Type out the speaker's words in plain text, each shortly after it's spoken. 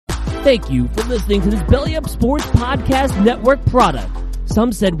Thank you for listening to this Belly Up Sports Podcast Network product.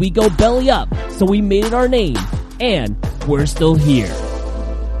 Some said we go belly up, so we made it our name, and we're still here.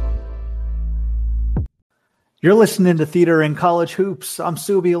 You're listening to Theater in College Hoops. I'm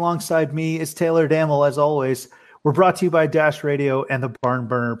Subi. Alongside me is Taylor Damel, as always. We're brought to you by Dash Radio and the Barn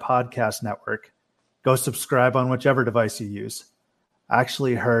Burner Podcast Network. Go subscribe on whichever device you use. I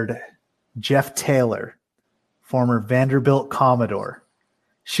actually heard Jeff Taylor, former Vanderbilt Commodore,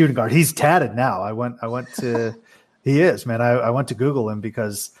 shooting guard. He's tatted now. I went to he is, man. I went to Google him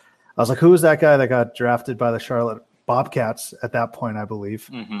because I was like, who was that guy that got drafted by the Charlotte Bobcats at that point, I believe.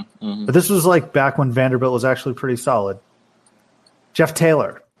 But this was like back when Vanderbilt was actually pretty solid. Jeff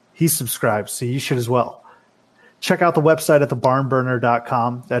Taylor, he's subscribed, so you should as well. Check out the website at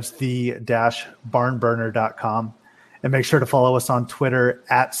thebarnburner.com. That's the-barnburner.com. And make sure to follow us on Twitter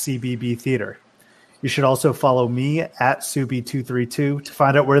at CBB Theater. You should also follow me at Subi232 to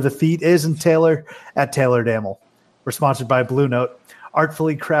find out where the Theat is, and Taylor at Taylor Damel. We're sponsored by Blue Note,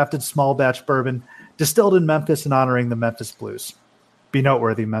 artfully crafted small batch bourbon distilled in Memphis and honoring the Memphis Blues. Be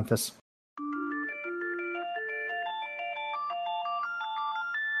noteworthy, Memphis.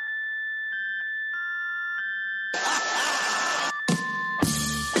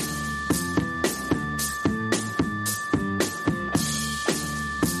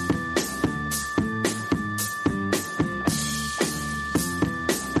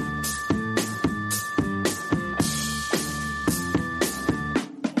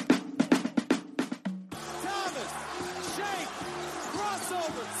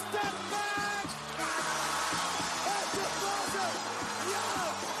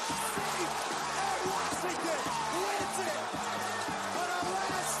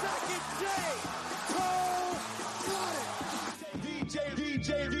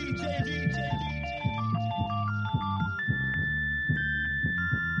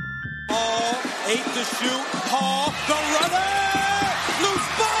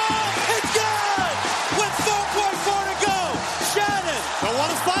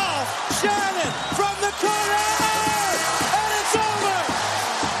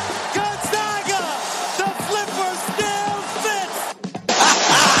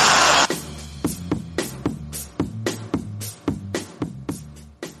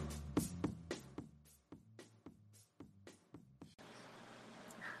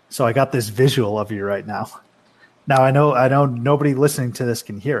 So I got this visual of you right now. Now I know nobody listening to this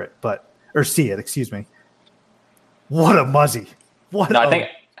can hear it, or see it, excuse me. What a muzzy.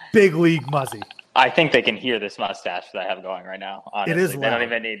 Big league muzzy. I think they can hear this mustache that I have going right now. Honestly. It is loud. They don't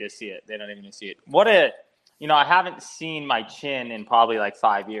even need to see it. I haven't seen my chin in probably like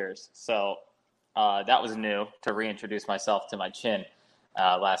 5 years. So that was new to reintroduce myself to my chin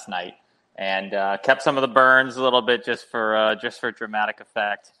last night, and kept some of the burns a little bit just for dramatic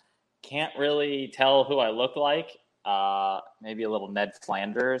effect. Can't really tell who I look like. Maybe a little Ned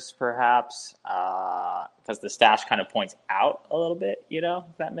Flanders, perhaps, because the stash kind of points out a little bit,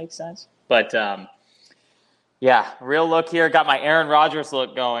 if that makes sense. But, yeah, real look here. Got my Aaron Rodgers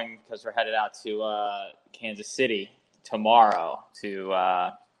look going because we're headed out to Kansas City tomorrow to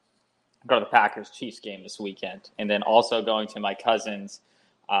go to the Packers-Chiefs game this weekend. And then also going to my cousin's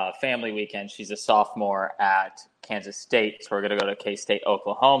family weekend. She's a sophomore at Kansas State, so we're going to go to K-State,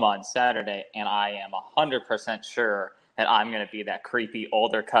 Oklahoma on Saturday, and I am 100% sure that I'm going to be that creepy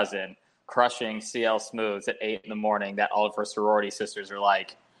older cousin crushing CL Smooths at 8 in the morning that all of her sorority sisters are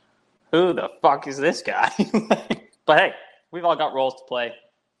like, who the fuck is this guy? But hey, we've all got roles to play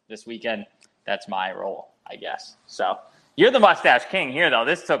this weekend. That's my role, I guess. So you're the mustache king here, though.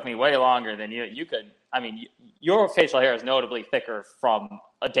 This took me way longer than you could. I mean, your facial hair is notably thicker from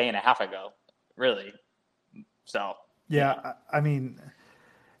a day and a half ago, really. So yeah, I mean,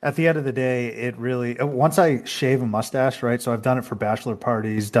 at the end of the day, it really, once I shave a mustache, right? So I've done it for bachelor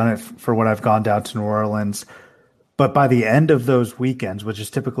parties, done it for when I've gone down to New Orleans. But by the end of those weekends, which is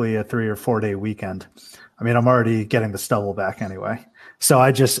typically a 3 or 4 day weekend, I mean, I'm already getting the stubble back anyway. So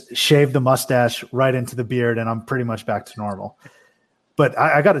I just shave the mustache right into the beard and I'm pretty much back to normal. But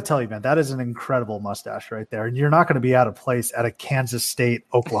I got to tell you, man, that is an incredible mustache right there. And you're not going to be out of place at a Kansas State,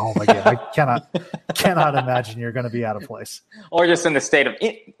 Oklahoma game. I cannot imagine you're going to be out of place. Or just in the state of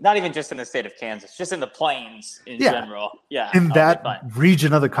 – not even just in the state of Kansas, just in the plains in general. Yeah, in that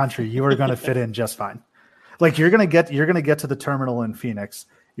region of the country, you are going to fit in just fine. Like you're going to get to the terminal in Phoenix.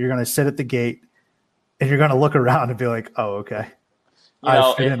 You're going to sit at the gate, and you're going to look around and be like, oh, okay.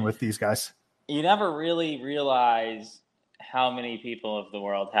 I fit in with these guys. You never really realize – how many people of the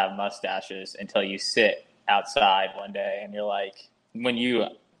world have mustaches until you sit outside one day and you're like, when you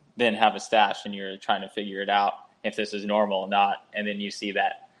then have a stash and you're trying to figure it out if this is normal or not, and then you see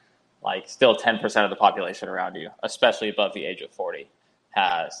that like still 10% of the population around you, especially above the age of 40,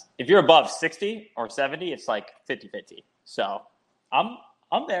 has. If you're above 60 or 70, it's like 50-50. So I'm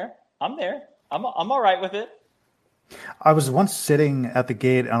there. I'm all right with it. I was once sitting at the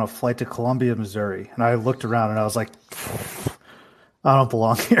gate on a flight to Columbia, Missouri, and I looked around and I was like, I don't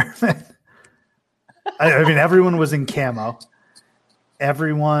belong here. I mean, everyone was in camo.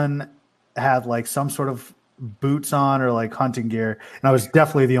 Everyone had like some sort of boots on or like hunting gear, and I was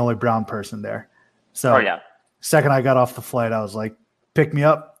definitely the only brown person there. So second I got off the flight, I was like, pick me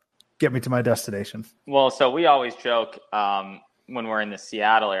up, get me to my destination. Well, so we always joke when we're in the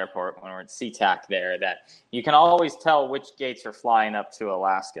Seattle airport, when we're at SeaTac there, that you can always tell which gates are flying up to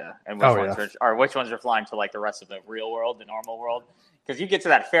Alaska and which ones are flying to like the rest of the real world, the normal world. Because you get to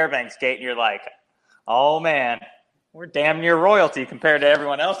that Fairbanks gate and you're like, oh man, we're damn near royalty compared to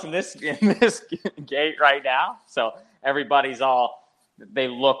everyone else in this gate right now. So everybody's they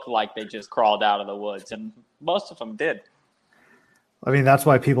look like they just crawled out of the woods, and most of them did. I mean, that's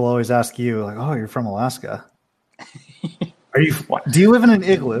why people always ask you, like, oh, you're from Alaska. Do you live in an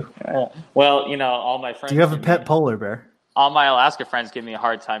igloo? Well, all my friends. Do you have a pet polar bear? All my Alaska friends give me a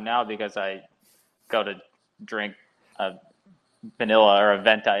hard time now because I go to drink a vanilla or a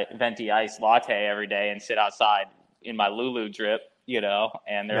venti ice latte every day and sit outside in my Lulu drip,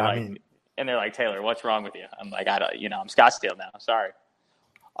 and they're like, Taylor, what's wrong with you? I'm like, I'm Scottsdale now. Sorry.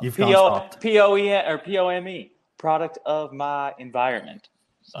 You've gone soft. POE or POME, product of my environment.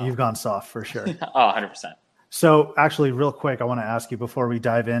 So. You've gone soft for sure. 100%. So actually, real quick, I want to ask you before we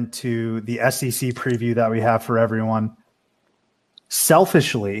dive into the SEC preview that we have for everyone.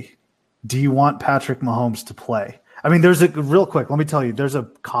 Selfishly, do you want Patrick Mahomes to play? I mean, let me tell you, there's a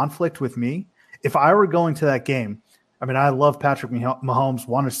conflict with me. If I were going to that game, I mean, I love Patrick Mahomes,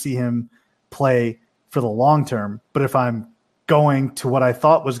 want to see him play for the long term. But if I'm going to what I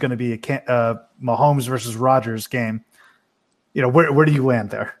thought was going to be a Mahomes versus Rodgers game, where do you land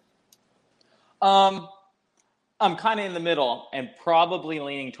there? I'm kind of in the middle and probably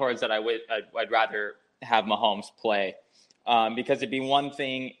leaning towards that. I'd rather have Mahomes play because it'd be one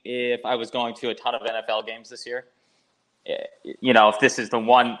thing if I was going to a ton of NFL games this year. If this is the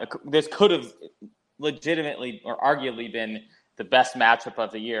one, this could have legitimately or arguably been the best matchup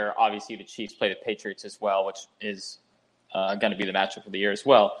of the year. Obviously, the Chiefs play the Patriots as well, which is going to be the matchup of the year as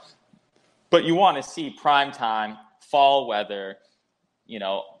well. But you want to see primetime, fall weather,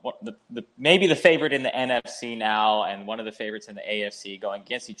 maybe the favorite in the NFC now and one of the favorites in the AFC going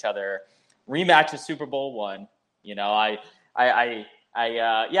against each other. Rematch of Super Bowl one. I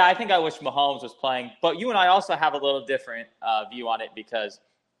think I wish Mahomes was playing, but you and I also have a little different view on it because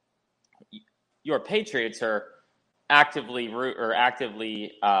your Patriots are actively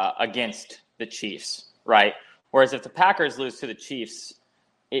against the Chiefs, right? Whereas if the Packers lose to the Chiefs,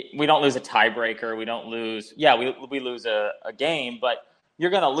 we don't lose a tiebreaker. We don't lose. Yeah, we lose a game, but you're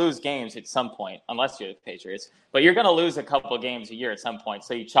going to lose games at some point, unless you're the Patriots. But you're going to lose a couple of games a year at some point.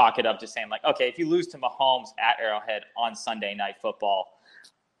 So you chalk it up to saying, like, okay, if you lose to Mahomes at Arrowhead on Sunday Night Football,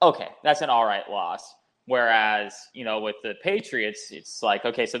 okay, that's an all right loss. Whereas, with the Patriots, it's like,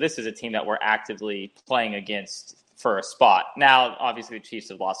 okay, so this is a team that we're actively playing against for a spot. Now, obviously, the Chiefs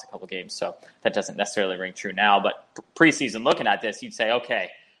have lost a couple of games, so that doesn't necessarily ring true now. But preseason looking at this, you'd say, okay,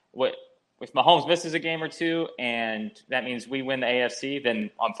 if Mahomes misses a game or two and that means we win the AFC,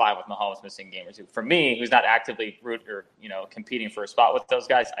 then I'm fine with Mahomes missing a game or two. For me, who's not actively competing for a spot with those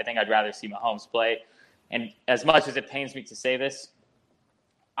guys, I think I'd rather see Mahomes play. And as much as it pains me to say this,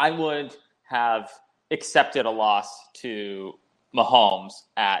 I would have accepted a loss to Mahomes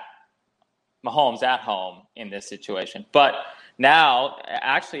at home in this situation. But now,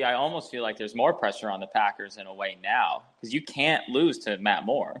 actually, I almost feel like there's more pressure on the Packers in a way now because you can't lose to Matt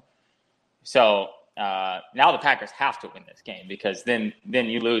Moore. So now the Packers have to win this game because then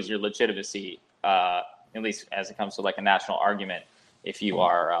you lose your legitimacy, at least as it comes to like a national argument, if you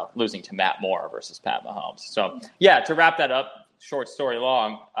are losing to Matt Moore versus Pat Mahomes. So, yeah, to wrap that up, short story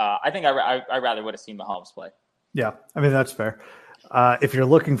long, I think I rather would have seen Mahomes play. Yeah, I mean, that's fair. If you're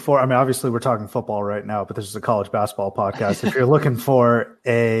looking for, I mean, obviously we're talking football right now, but this is a college basketball podcast. If you're looking for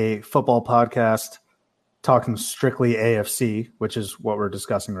a football podcast talking strictly AFC, which is what we're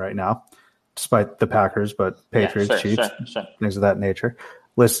discussing right now, despite the Packers, but Patriots, Chiefs, things of that nature,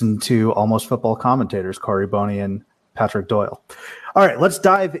 listen to Almost Football commentators, Corey Boney and Patrick Doyle. All right, let's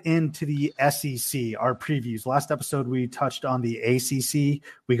dive into the SEC, our previews. Last episode, we touched on the ACC.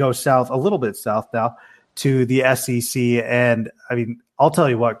 We go south, a little bit south now, to the SEC. And, I mean, I'll tell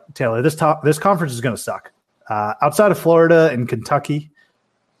you what, Taylor, this conference is going to suck. Outside of Florida and Kentucky.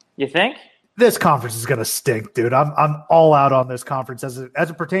 You think? This conference is going to stink, dude. I'm all out on this conference as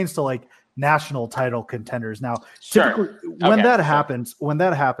it pertains to like national title contenders. Now, typically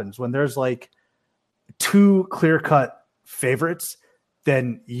when there's like two clear-cut favorites,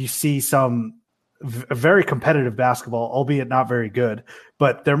 then you see some very competitive basketball, albeit not very good.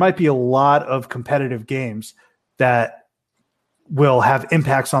 But there might be a lot of competitive games that will have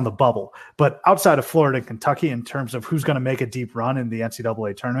impacts on the bubble. But outside of Florida and Kentucky, in terms of who's going to make a deep run in the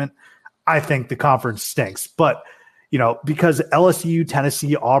NCAA tournament, I think the conference stinks. But, because LSU,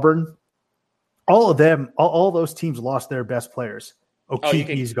 Tennessee, Auburn, all of them, all those teams lost their best players.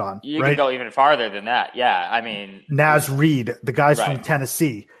 O'Keefe's gone. You can go even farther than that. Yeah, I mean. Naz Reid, the guys from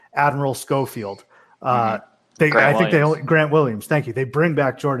Tennessee, Admiral Schofield. Grant Williams. Thank you. They bring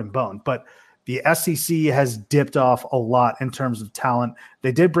back Jordan Bone. But the SEC has dipped off a lot in terms of talent.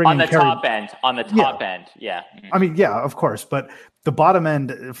 They did bring on the top end. Yeah. I mean, yeah, of course. But the bottom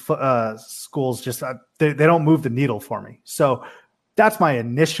end schools just they don't move the needle for me. So that's my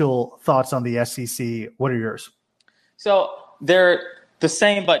initial thoughts on the SEC. What are yours? So they're the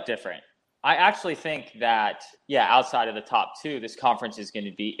same but different. I actually think that, outside of the top two, this conference is going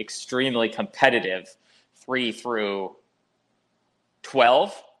to be extremely competitive 3 through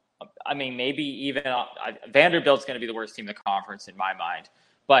 12. I mean, maybe even Vanderbilt's going to be the worst team in the conference in my mind.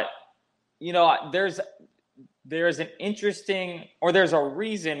 But, there's an interesting, or there's a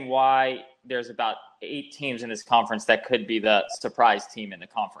reason why there's about 8 teams in this conference that could be the surprise team in the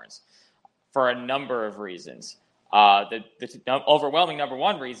conference for a number of reasons. The overwhelming number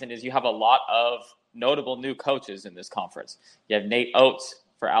one reason is you have a lot of notable new coaches in this conference. You have Nate Oates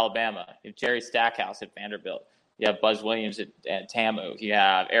for Alabama. You have Jerry Stackhouse at Vanderbilt. You have Buzz Williams at TAMU. You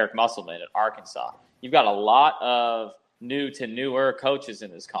have Eric Musselman at Arkansas. You've got a lot of new to newer coaches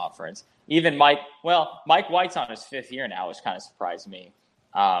in this conference. Even Mike White's on his 5th year now, which kind of surprised me.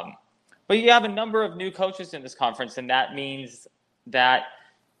 But you have a number of new coaches in this conference, and that means that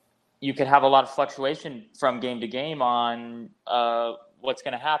you could have a lot of fluctuation from game to game on what's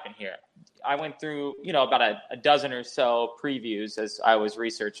going to happen here. I went through, about a dozen or so previews as I was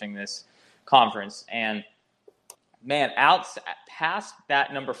researching this conference. And, man, past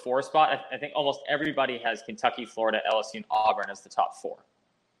that number 4 spot, I think almost everybody has Kentucky, Florida, LSU, and Auburn as the top 4.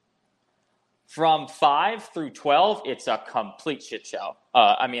 From 5 through 12, it's a complete shit show.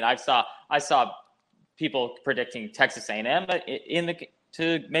 I saw people predicting Texas A&M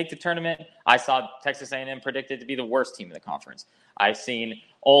to make the tournament. I saw Texas A&M predicted to be the worst team in the conference. I've seen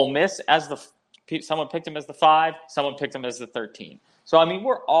Ole Miss as someone picked them as the 5, someone picked them as the 13. So, I mean,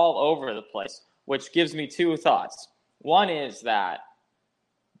 we're all over the place, which gives me 2 thoughts. One is that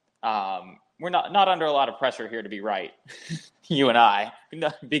we're not under a lot of pressure here to be right, you and I,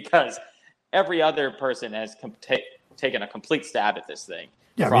 because every other person has taken a complete stab at this thing.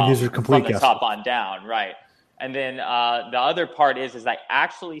 Yeah, these are complete from the top on down, right? And then the other part is I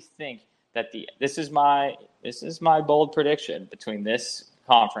actually think that this is my bold prediction between this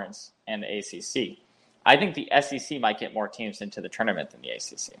conference and the ACC. I think the SEC might get more teams into the tournament than the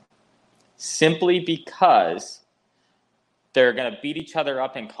ACC, simply because they're going to beat each other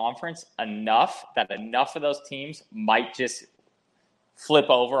up in conference enough that enough of those teams might just flip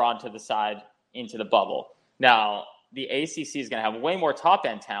over onto the side into the bubble. Now, the ACC is going to have way more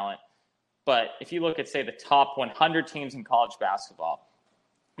top-end talent, but if you look at, say, the top 100 teams in college basketball,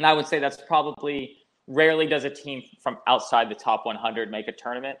 and I would say that's probably rarely does a team from outside the top 100 make a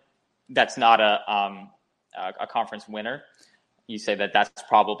tournament that's not a conference winner. You say that's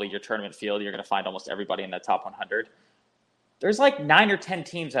probably your tournament field. You're going to find almost everybody in the top 100. There's like 9 or 10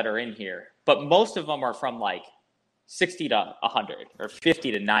 teams that are in here, but most of them are from like 60 to 100 or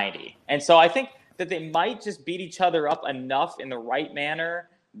 50 to 90. And so I think that they might just beat each other up enough in the right manner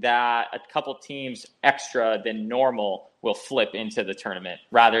that a couple teams extra than normal will flip into the tournament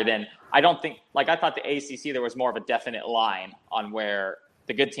rather than, I thought the ACC, there was more of a definite line on where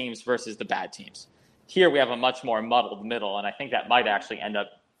the good teams versus the bad teams. Here we have a much more muddled middle, and I think that might actually end up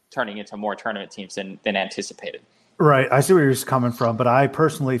turning into more tournament teams than anticipated. Right. I see where you're coming from, but I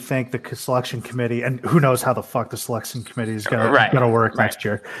personally think the selection committee, and who knows how the fuck the selection committee is going to work next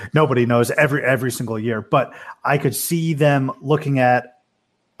year. Nobody knows every single year, but I could see them looking at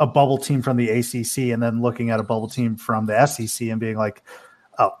a bubble team from the ACC and then looking at a bubble team from the SEC and being like,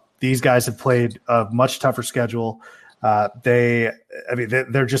 oh, these guys have played a much tougher schedule.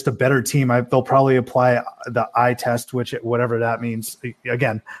 They're just a better team. They'll probably apply the eye test, whatever that means.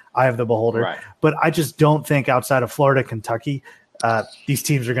 Again, I have the beholder, but I just don't think outside of Florida, Kentucky, these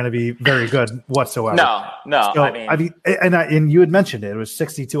teams are going to be very good whatsoever. No. So, and you had mentioned it was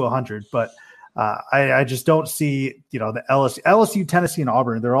 60 to 100, but I just don't see, the LSU, Tennessee, and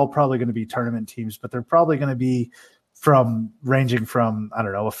Auburn. They're all probably going to be tournament teams, but they're probably going to be ranging from I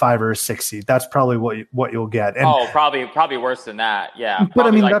don't know, a 5 or a 6 seed. That's probably what you'll get. And, probably worse than that. Yeah, but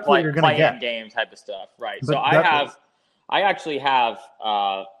I mean like that's what you're going to get. Game type of stuff, right? But so I actually have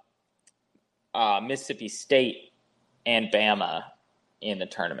Mississippi State and Bama in the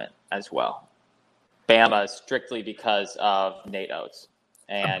tournament as well. Bama strictly because of Nate Oates.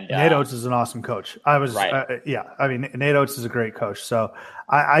 And Nate Oates is an awesome coach. Right. Nate Oates is a great coach. So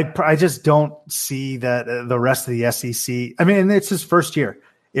I just don't see that the rest of the SEC. I mean, it's his first year.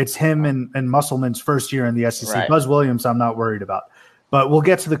 It's him and Musselman's first year in the SEC. Right. Buzz Williams, I'm not worried about. But we'll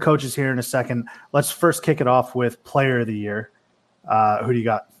get to the coaches here in a second. Let's first kick it off with Player of the Year. Who do you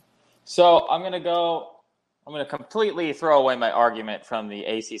got? So I'm going to completely throw away my argument from the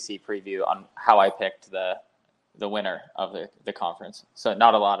ACC preview on how I picked the winner of the conference. So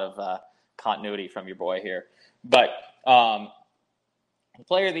not a lot of continuity from your boy here. But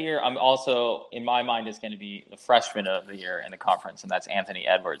Player of the Year, I'm also, in my mind, is going to be the Freshman of the Year in the conference, and that's Anthony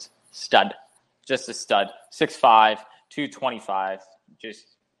Edwards. Stud. Just a stud. 6'5", 225, just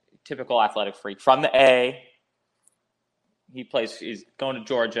typical athletic freak. From the A, he's going to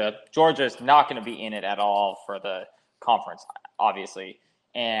Georgia. Georgia's not going to be in it at all for the conference, obviously,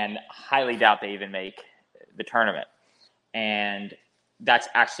 and highly doubt they even make the tournament. And that's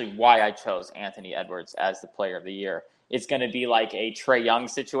actually why I chose Anthony Edwards as the Player of the Year. It's going to be like a Trae Young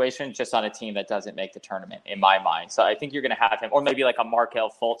situation, just on a team that doesn't make the tournament, in my mind. So I think you're going to have him, or maybe like a Markelle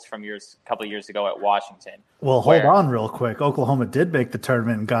Fultz from a couple of years ago at Washington. Well, hold on real quick. Oklahoma did make the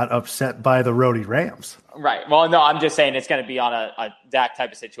tournament and got upset by the Rhody Rams. Right. Well, no, I'm just saying it's going to be on that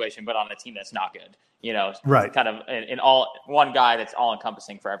type of situation, but on a team that's not good. Right. Kind of in all one guy that's all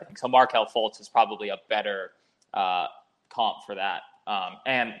encompassing for everything. So Markelle Fultz is probably a better comp for that.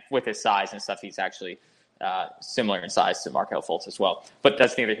 And with his size and stuff, he's actually similar in size to Markelle Fultz as well. But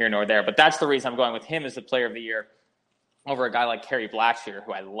that's neither here nor there. But that's the reason I'm going with him as the Player of the Year over a guy like Kerry Blackshear,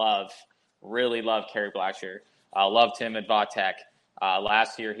 who I love, really love Kerry Blackshear. Loved him at Vautech.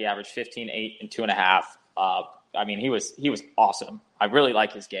 Last year, he averaged 15, 8, and 2.5. He was awesome. I really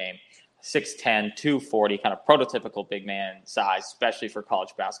like his game. 6'10", 240, kind of prototypical big man size, especially for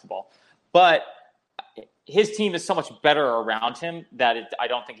college basketball. But his team is so much better around him that I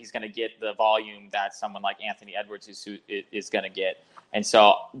don't think he's going to get the volume that someone like Anthony Edwards is going to get. And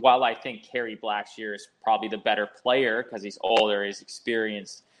so while I think Kerry Blackshear is probably the better player because he's older, he's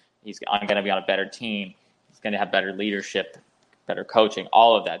experienced, he's going to be on a better team, he's going to have better leadership, better coaching,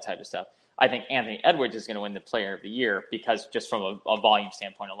 all of that type of stuff. I think Anthony Edwards is going to win the Player of the Year because just from a volume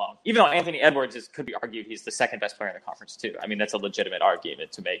standpoint alone. Even though Anthony Edwards could be argued he's the second best player in the conference too. I mean, that's a legitimate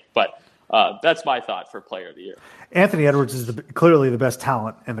argument to make. But that's my thought for Player of the Year. Anthony Edwards is clearly the best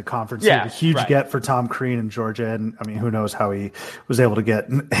talent in the conference. Yeah, a huge get for Tom Crean in Georgia. And, I mean, who knows how he was able to get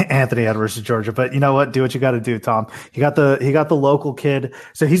Anthony Edwards to Georgia. But you know what? Do what you got to do, Tom. He got the local kid.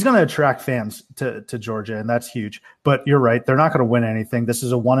 So he's going to attract fans to Georgia, and that's huge. But you're right. They're not going to win anything. This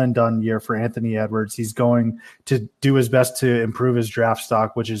is a one-and-done year for Anthony Edwards. He's going to do his best to improve his draft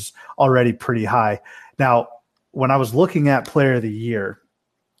stock, which is already pretty high. Now, when I was looking at Player of the Year,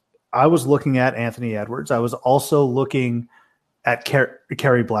 I was looking at Anthony Edwards. I was also looking at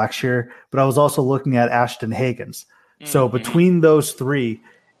Kerry Blackshear, but I was also looking at Ashton Hagans. Mm-hmm. So between those three,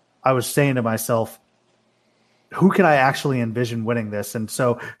 I was saying to myself, who can I actually envision winning this? And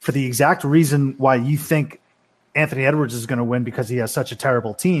so for the exact reason why you think Anthony Edwards is going to win because he has such a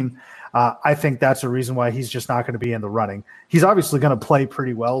terrible team, I think that's a reason why he's just not going to be in the running. He's obviously going to play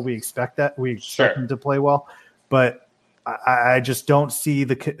pretty well. We expect that. We expect him to play well, but I just don't see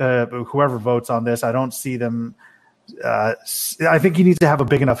whoever votes on this. I don't see them. I think you need to have a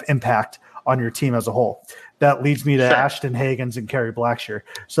big enough impact on your team as a whole. That leads me to Ashton Hagans and Kerry Blackshear.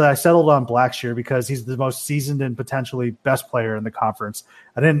 So I settled on Blackshear because he's the most seasoned and potentially best player in the conference.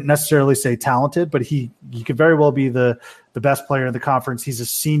 I didn't necessarily say talented, but he could very well be the best player in the conference. He's a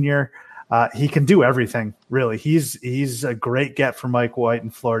senior. He can do everything, really. He's a great get for Mike White in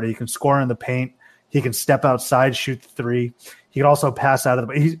Florida. He can score in the paint. He can step outside, shoot the three. He can also pass out of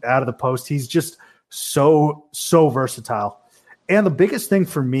the post. He's just so versatile. And the biggest thing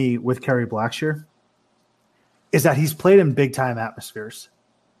for me with Kerry Blackshear is that he's played in big-time atmospheres,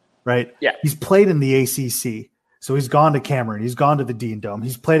 right? Yeah. He's played in the ACC. So he's gone to Cameron. He's gone to the Dean Dome.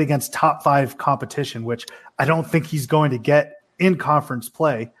 He's played against top 5 competition, which I don't think he's going to get in conference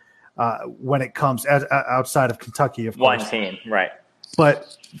play when it comes outside of Kentucky, of course. One team, right.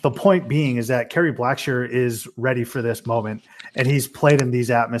 But the point being is that Kerry Blackshear is ready for this moment, and he's played in these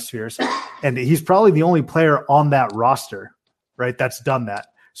atmospheres. And he's probably the only player on that roster, right, that's done that.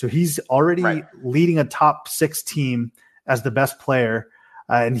 So he's already leading a top 6 team as the best player.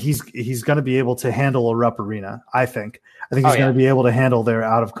 And he's going to be able to handle a Rupp Arena, I think. I think he's going to be able to handle their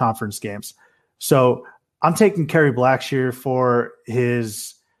out-of-conference games. So I'm taking Kerry Blackshear for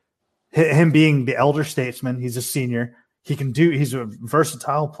him being the elder statesman. He's a senior. He's a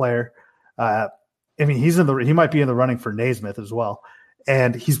versatile player. He might be in the running for Naismith as well.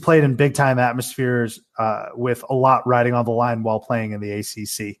 And he's played in big-time atmospheres with a lot riding on the line while playing in the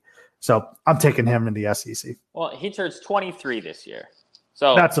ACC. So I'm taking him in the SEC. Well, he turns 23 this year.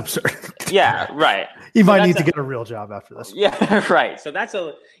 So that's absurd. Yeah, right. He might need to get a real job after this. Yeah, right. So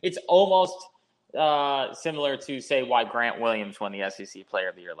it's almost similar to, say, why Grant Williams won the SEC Player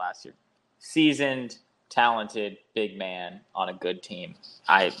of the Year last year. Seasoned, talented, big man on a good team.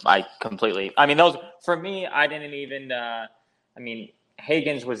 I completely – I mean, those – for me, I didn't even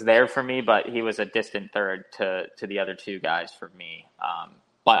Higgins was there for me, but he was a distant third to the other two guys for me.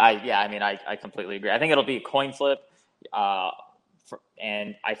 But I completely agree. I think it'll be a coin flip.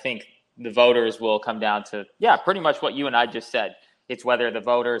 And I think the voters will come down to, pretty much what you and I just said. It's whether the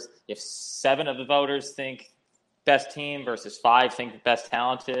voters, if 7 of the voters think best team versus 5 think best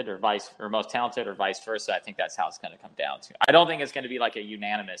talented or most talented or vice versa. I think that's how it's going to come down to. I don't think it's going to be like a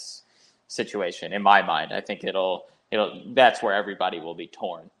unanimous situation in my mind. I think that's where everybody will be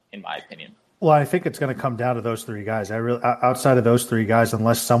torn, in my opinion. Well, I think it's going to come down to those 3 guys. Outside of those 3 guys,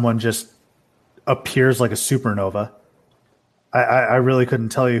 unless someone just appears like a supernova, I really couldn't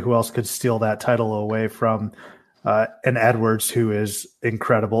tell you who else could steal that title away from an Edwards, who is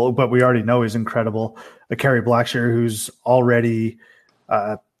incredible, but we already know he's incredible. A Kerry Blackshear, who's already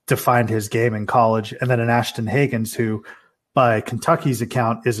defined his game in college, and then an Ashton Higgins, who, by Kentucky's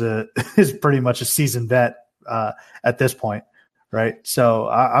account, is pretty much a seasoned vet at this point, right? So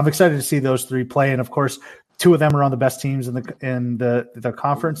I'm excited to see those 3 play, and of course, 2 of them are on the best teams in the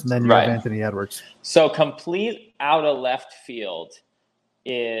conference, and then you have Anthony Edwards. So complete out of left field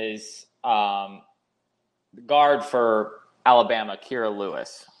is guard for Alabama, Kira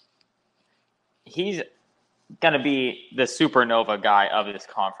Lewis. He's going to be the supernova guy of this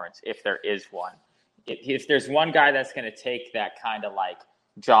conference, if there is one. If there's one guy that's going to take that kind of like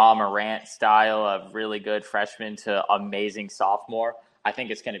Ja Morant style of really good freshman to amazing sophomore, I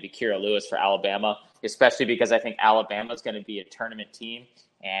think it's going to be Kira Lewis for Alabama, especially because I think Alabama is going to be a tournament team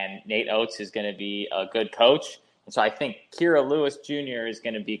and Nate Oates is going to be a good coach. And so I think Kira Lewis Jr. is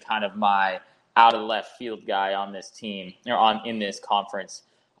going to be kind of my out of left field guy on this team or in this conference.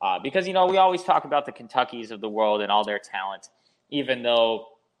 Because, we always talk about the Kentuckys of the world and all their talent, even though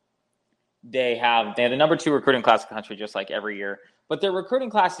they have the number 2 recruiting class in the country, just like every year. But their recruiting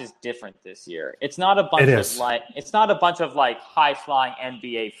class is different this year. It's not a bunch of high flying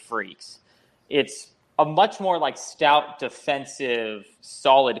NBA freaks. It's a much more like stout, defensive,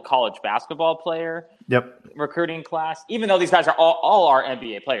 solid college basketball player. Recruiting class. Even though these guys are all our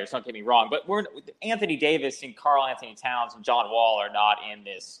NBA players, don't get me wrong. But Anthony Davis and Karl Anthony Towns and John Wall are not in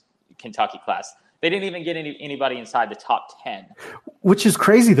this Kentucky class. They didn't even get anybody inside the top 10. Which is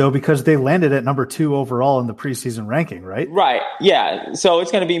crazy, though, because they landed at number 2 overall in the preseason ranking, right? Right. Yeah. So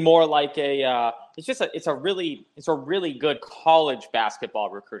it's going to be more like it's a really good college basketball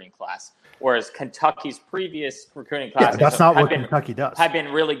recruiting class. Whereas Kentucky's previous recruiting classes, that's not what Kentucky does. Have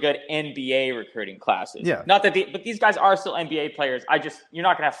been really good NBA recruiting classes. Yeah. Not that but these guys are still NBA players. You're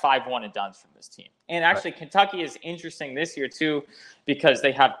not going to have 5 one and dones from this team. And actually, Kentucky is interesting this year too, because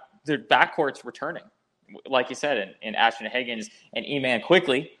they have their backcourt's returning, like you said, in Ashton Higgins and Eman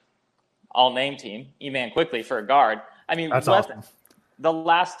Quickly, all name team, Eman Quickly for a guard. I mean, that's awesome. The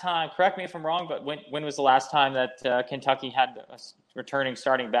last time, correct me if I'm wrong, but when was the last time that Kentucky had a returning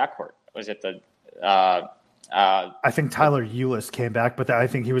starting backcourt? Was it I think Tyler Ulis came back, but I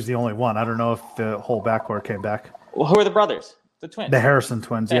think he was the only one. I don't know if the whole backcourt came back. Well, who are the brothers? The twins. The Harrison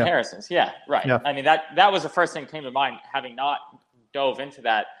twins. The Harrisons. Yeah, right. Yeah. I mean, that was the first thing that came to mind, having not dove into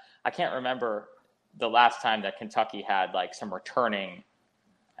that. I can't remember the last time that Kentucky had like some returning,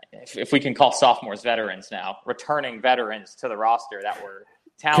 if we can call sophomores veterans now, returning veterans to the roster that were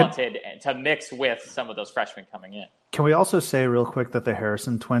talented and to mix with some of those freshmen coming in. Can we also say real quick that the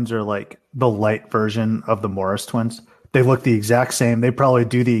Harrison twins are like the light version of the Morris twins? They look the exact same. They probably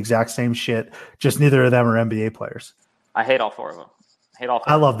do the exact same shit. Just neither of them are NBA players. I hate all 4 of them.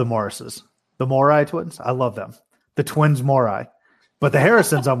 I love the Morrises. The Morai twins, I love them. The twins Morai. But the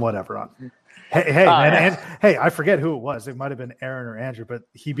Harrisons, I'm whatever on. Hey, I forget who it was. It might have been Aaron or Andrew, but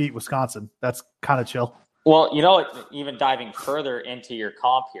he beat Wisconsin. That's kind of chill. Well, even diving further into your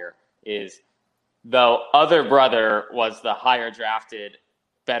comp here is the other brother was the higher drafted,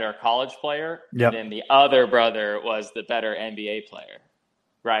 better college player. Yep. And then the other brother was the better NBA player.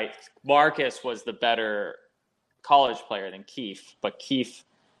 right? Marcus was the better college player than Keefe, but Keefe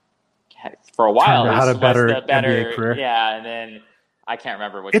for a while had a better NBA career. Yeah, and then I can't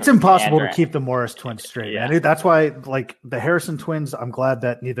remember which. It's impossible to keep the Morris twins straight, man. That's why, like, the Harrison twins, I'm glad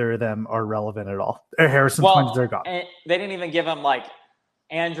that neither of them are relevant at all. Twins, they're gone. They didn't even give them like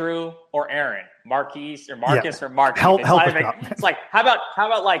Andrew or Aaron, Marquise or Marcus or Mark. It's like how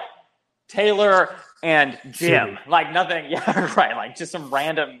about like Taylor and Jim? Like nothing. Yeah, right. Like just some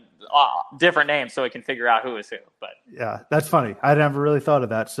random different names so we can figure out who is who. But yeah, that's funny. I never really thought of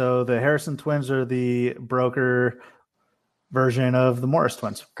that. So the Harrison twins are the broker version of the Morris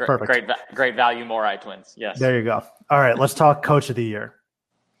twins. Perfect. Great value Morai twins. Yes. There you go. All right, let's talk coach of the year.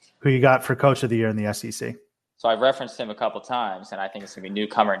 Who you got for coach of the year in the SEC? So I've referenced him a couple times, and I think it's going to be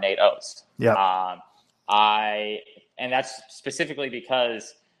newcomer Nate Oates. Yeah. And that's specifically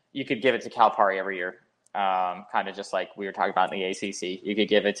because you could give it to Calipari every year. Kind of just like we were talking about in the ACC. You could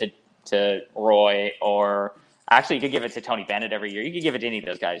give it to Roy, or actually you could give it to Tony Bennett every year. You could give it to any of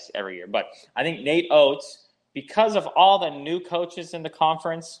those guys every year. But I think Nate Oates, because of all the new coaches in the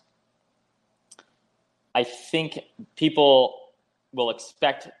conference, I think people will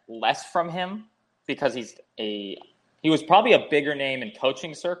expect less from him because he was probably a bigger name in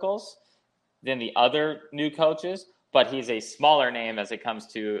coaching circles than the other new coaches, but he's a smaller name as it comes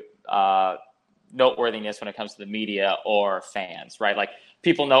to noteworthiness when it comes to the media or fans, right? Like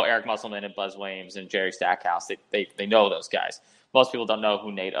people know Eric Musselman and Buzz Williams and Jerry Stackhouse. They know those guys. Most people don't know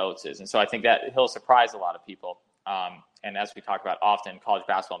who Nate Oates is. And so I think that he'll surprise a lot of people. And as we talk about often, college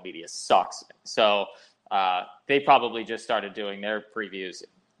basketball media sucks. So they probably just started doing their previews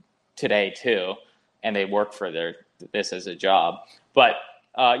today too, and they work for this as a job. But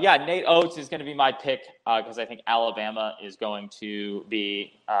Nate Oates is going to be my pick because I think Alabama is going to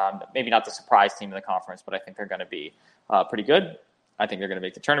be maybe not the surprise team in the conference, but I think they're going to be pretty good. I think they're going to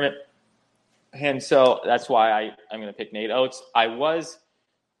make the tournament. And so that's why I'm going to pick Nate Oates. I don't want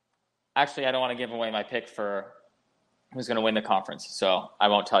to give away my pick for who's going to win the conference. So I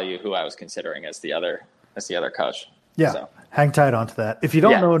won't tell you who I was considering as the other coach. Yeah, so. Hang tight onto that. If you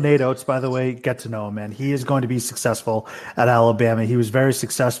don't know Nate Oates, by the way, get to know him, man. He is going to be successful at Alabama. He was very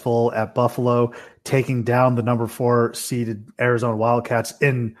successful at Buffalo, taking down the number 4 seeded Arizona Wildcats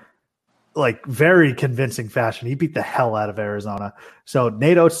in like very convincing fashion. He beat the hell out of Arizona. So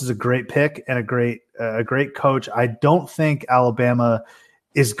Nate Oates is a great pick and a great coach. I don't think Alabama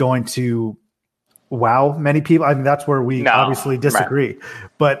is going to wow many people. I mean, that's where we obviously disagree, right.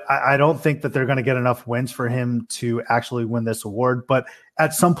 But I don't think that they're going to get enough wins for him to actually win this award. But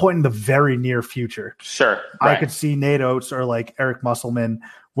at some point in the very near future, sure, right. I could see Nate Oates or like Eric Musselman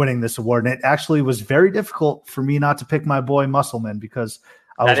winning this award. And it actually was very difficult for me not to pick my boy Musselman because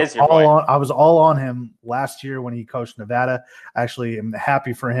I was all on him last year when he coached Nevada. I actually am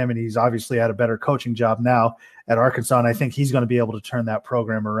happy for him, and he's obviously had a better coaching job now at Arkansas, and I think he's going to be able to turn that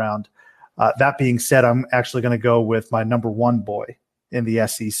program around. That being said, I'm actually going to go with my number 1 boy in the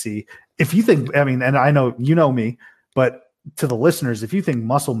SEC. If you think, I mean, and I know you know me, but to the listeners, if you think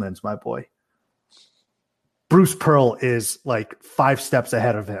Musselman's my boy, Bruce Pearl is like 5 steps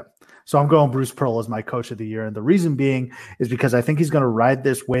ahead of him. So I'm going Bruce Pearl as my coach of the year. And the reason being is because I think he's going to ride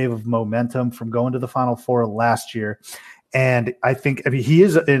this wave of momentum from going to the Final Four last year. And I mean, he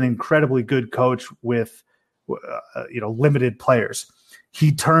is an incredibly good coach with, limited players.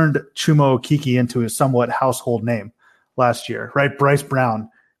 He turned Chuma Okeke into a somewhat household name last year, right? Bryce Brown,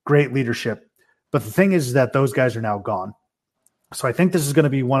 great leadership. But the thing is that those guys are now gone. So I think this is going to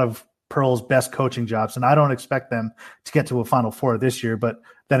be one of Pearl's best coaching jobs. And I don't expect them to get to a Final Four this year. But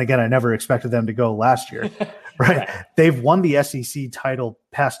then again, I never expected them to go last year, right? They've won the SEC title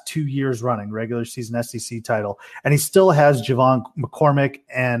past 2 years running, regular season SEC title. And he still has Javon McCormick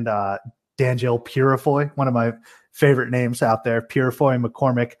and D'Angelo Purifoy, one of my favorite names out there, Purifoy and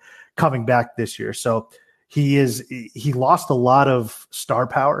McCormick, coming back this year. So he lost a lot of star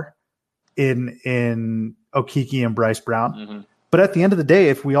power in Okeke and Bryce Brown. Mm-hmm. But at the end of the day,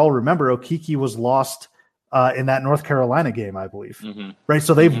 if we all remember, Okeke was lost in that North Carolina game, I believe. Mm-hmm. Right.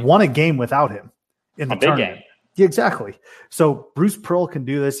 So they've won a game without him in the tournament. Game. Yeah, exactly. So Bruce Pearl can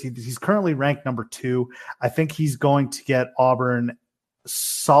do this. He's currently ranked number 2. I think he's going to get Auburn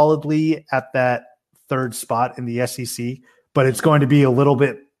solidly at that 3rd spot in the SEC, but it's going to be a little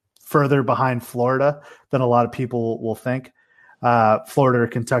bit further behind Florida than a lot of people will think. Florida or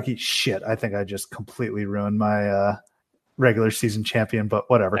Kentucky, shit, I think I just completely ruined my regular season champion, but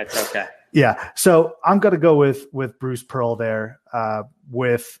whatever. That's okay. Yeah, so I'm going to go with Bruce Pearl there,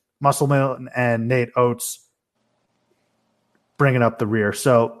 with Musselman and Nate Oates. bringing up the rear.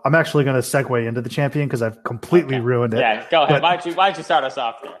 So I'm actually going to segue into the champion because I've completely ruined it. Yeah, go ahead. Why don't you start us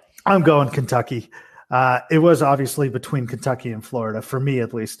off there? I'm going Kentucky. It was obviously between Kentucky and Florida, for me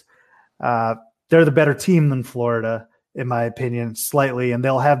at least. They're the better team than Florida, in my opinion, slightly, and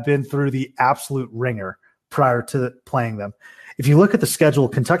they'll have been through the absolute ringer prior to playing them. If you look at the schedule,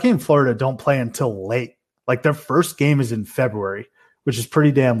 Kentucky and Florida don't play until late. Like their first game is in February, which is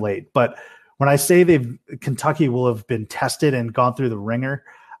pretty damn late. But when I say Kentucky will have been tested and gone through the ringer,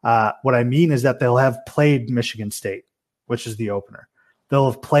 what I mean is that they'll have played Michigan State, which is the opener.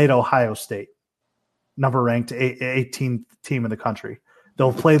 They'll have played Ohio State, number ranked 18th team in the country.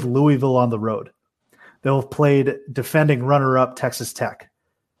 They'll have played Louisville on the road. They'll have played defending runner-up Texas Tech.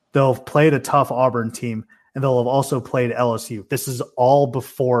 They'll have played a tough Auburn team, and they'll have also played LSU. This is all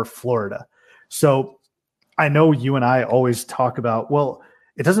before Florida. So I know you and I always talk about, well,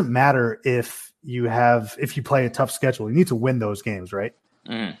 it doesn't matter if you play a tough schedule. You need to win those games, right?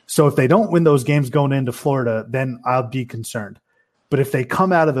 Mm. So if they don't win those games going into Florida, then I'll be concerned. But if they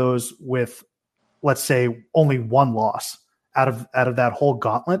come out of those with, let's say, only one loss out of that whole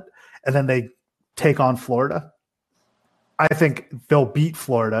gauntlet, and then they take on Florida, I think they'll beat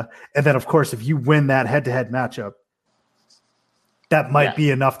Florida. And then, of course, if you win that head-to-head matchup, that might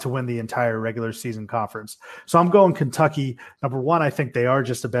be enough to win the entire regular season conference. So I'm going Kentucky. Number one, I think they are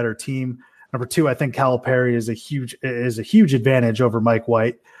just a better team. Number two, I think Calipari is a huge advantage over Mike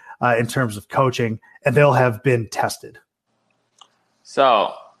White in terms of coaching, and they'll have been tested.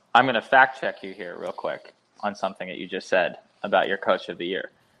 So I'm going to fact check you here real quick on something that you just said about your coach of the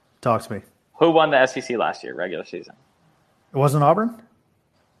year. Talk to me. Who won the SEC last year, regular season? It wasn't Auburn?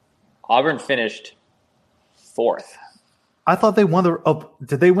 Auburn finished 4th. I thought they won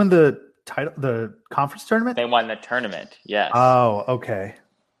did they win the title, the conference tournament? They won the tournament, yes. Oh, okay.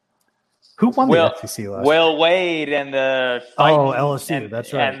 Who won the SEC last year? Will Wade and the LSU,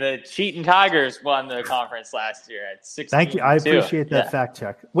 that's right. And the Cheating Tigers won the conference last year at 16-2. Thank you. I appreciate that fact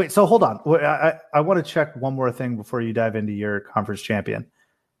check. Wait, so hold on. I want to check one more thing before you dive into your conference champion.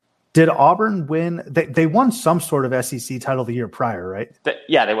 Did Auburn win? They won some sort of SEC title the year prior, right?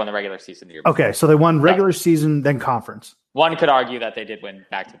 They won the regular season the year before. Okay, so they won regular season, then conference. One could argue that they did win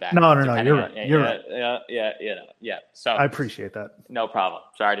back-to-back. No, you're right. Yeah. So I appreciate that. No problem.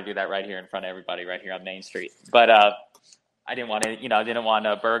 Sorry to do that right here in front of everybody, right here on Main Street. But I didn't want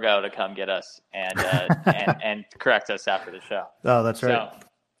Burgo to come get us and correct us after the show. Oh, that's right.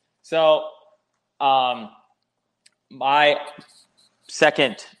 So my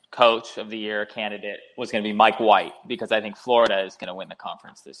second coach of the year candidate was going to be Mike White, because I think Florida is going to win the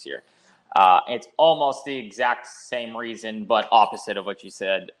conference this year. It's almost the exact same reason, but opposite of what you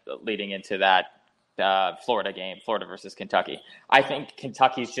said leading into that Florida game, Florida versus Kentucky. I think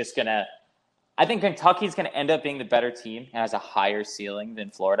Kentucky's going to end up being the better team and has a higher ceiling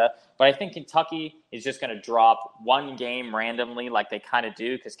than Florida. But I think Kentucky is just going to drop one game randomly like they kind of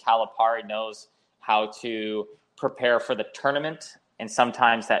do, because Calipari knows how to prepare for the tournament. And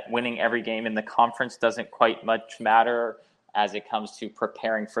sometimes that winning every game in the conference doesn't quite much matter as it comes to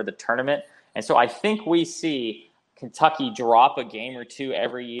preparing for the tournament. And so I think we see Kentucky drop a game or two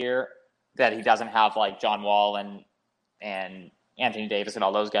every year that he doesn't have, like John Wall and Anthony Davis and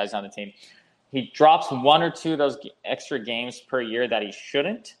all those guys on the team. He drops one or two of those extra games per year that he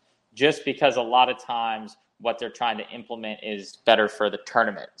shouldn't, just because a lot of times what they're trying to implement is better for the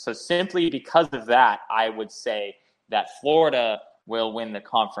tournament. So simply because of that, I would say that Florida will win the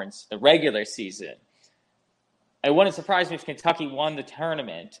conference the regular season. It wouldn't surprise me if Kentucky won the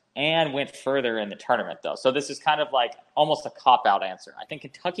tournament and went further in the tournament, though. So this is kind of like almost a cop-out answer. I think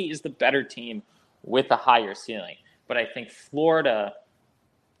Kentucky is the better team with a higher ceiling, but I think Florida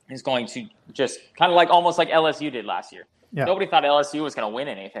is going to just kind of like almost like LSU did last year. Yeah. Nobody thought LSU was going to win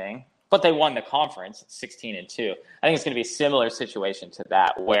anything, but they won the conference 16-2. I think it's going to be a similar situation to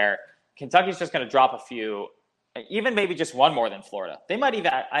that, where Kentucky's just going to drop a few, even maybe just one more than Florida. They might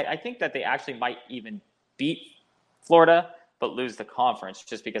even, I think that they actually might even beat Florida, but lose the conference,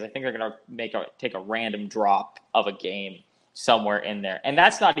 just because I think they're going to take a random drop of a game somewhere in there. And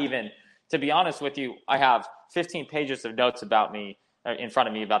that's not even, to be honest with you, I have 15 pages of notes about me in front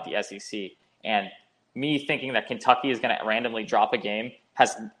of me about the SEC, and me thinking that Kentucky is going to randomly drop a game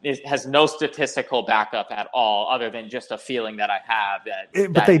has no statistical backup at all, other than just a feeling that I have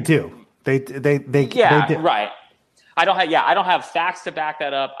but they do. They do. Right. I don't have facts to back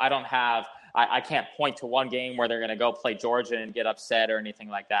that up. I can't point to one game where they're going to go play Georgia and get upset or anything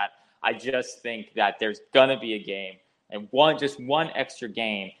like that. I just think that there's going to be a game, and one extra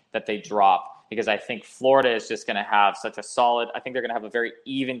game that they drop, because I think Florida is just going to have such a solid – I think they're going to have a very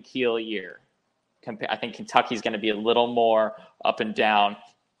even keel year. I think Kentucky's going to be a little more up and down.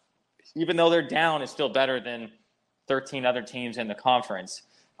 Even though they're down, it's still better than 13 other teams in the conference.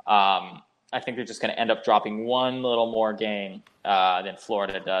 I think they're just going to end up dropping one little more game than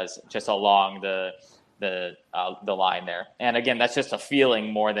Florida does, just along the line there. And again, that's just a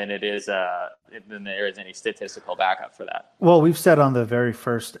feeling more than it is than there is any statistical backup for that. Well, we've said on the very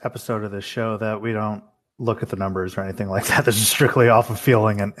first episode of this show that we don't look at the numbers or anything like that. This is strictly off of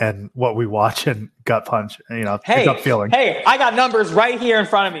feeling and what we watch and gut punch. Gut feeling. Hey, I got numbers right here in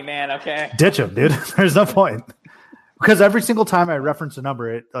front of me, man. Okay, ditch them, dude. There's no point. Because every single time I reference a number,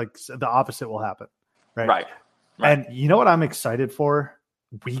 it like the opposite will happen. Right. And you know what I'm excited for?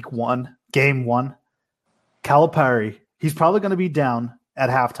 Week 1, game 1. Calipari, he's probably going to be down at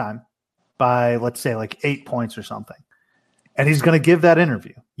halftime by, let's say, like 8 points or something. And he's going to give that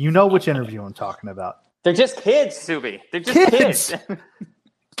interview. You know which interview I'm talking about. They're just kids, Subi. They're just kids.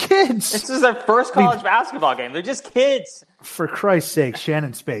 Kids. This is their first college basketball game. They're just kids. For Christ's sake,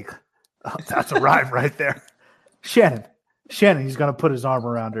 Shannon Spake. Oh, that's a rhyme right there. Shannon, he's going to put his arm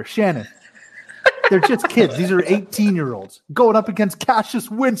around her. Shannon, they're just kids. These are 18-year-olds going up against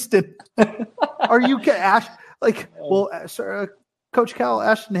Cassius Winston. Are you Ash? Like, well, Coach Cal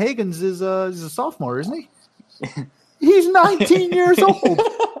Ashton Hagens is a sophomore, isn't he? He's 19 years old.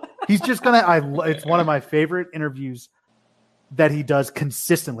 He's just going to – it's one of my favorite interviews that he does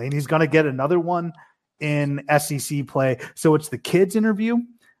consistently, and he's going to get another one in SEC play. So it's the kids interview,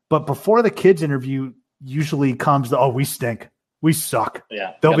 but before the kids interview – usually comes we stink. We suck.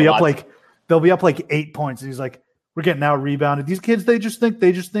 Yeah. They'll be up like 8 points. And he's like, we're getting out rebounded. These kids, they just think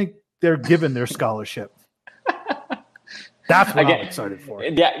they're given their scholarship. That's what I'm excited for.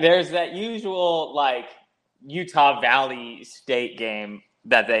 Yeah, there's that usual like Utah Valley State game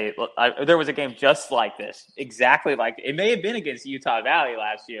that there was a game just like this. Exactly like it may have been against Utah Valley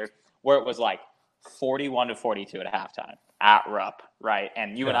last year where it was like 41-42 at halftime. At Rupp, right?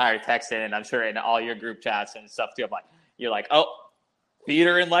 And you and I are texting, and I'm sure in all your group chats and stuff too. You're like,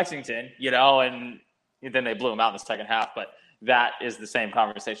 theater in Lexington, and then they blew them out in the second half. But that is the same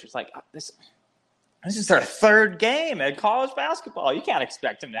conversation. It's like this is their third game at college basketball. You can't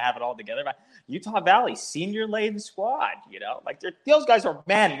expect them to have it all together. But Utah Valley, senior laden squad, like those guys are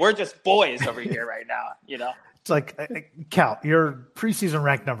men. We're just boys over here right now, It's like Cal, you're preseason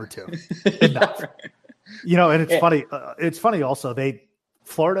ranked number 2. Enough. And it's funny. It's funny also.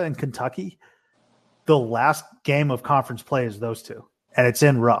 Florida and Kentucky, the last game of conference play is those two, and it's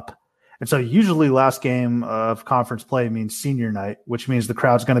in Rupp. And so usually last game of conference play means senior night, which means the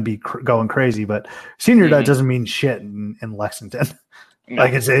crowd's going to be going crazy. But senior night doesn't mean shit in Lexington. No.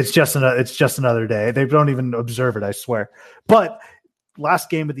 Like it's just another day. They don't even observe it, I swear. But last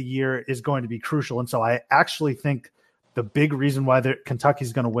game of the year is going to be crucial, and so I actually think the big reason why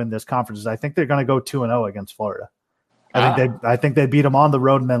Kentucky's going to win this conference is I think they're going to go 2-0 against Florida. I think they beat them on the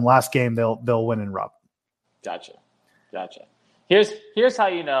road, and then last game they'll win in Rupp. Gotcha. Here's how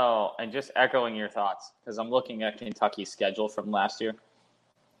you know, and just echoing your thoughts because I'm looking at Kentucky's schedule from last year.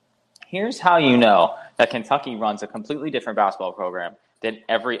 Here's how you know that Kentucky runs a completely different basketball program than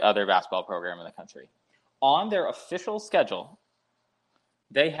every other basketball program in the country. On their official schedule,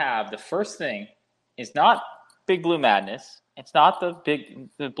 they have the first thing is not Big Blue Madness. It's not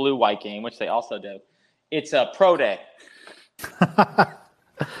the blue-white game, which they also do. It's a pro day.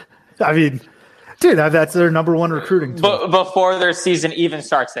 I mean, dude, that's their number one recruiting tool. Before their season even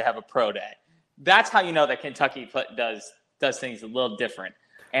starts, they have a pro day. That's how you know that Kentucky does things a little different.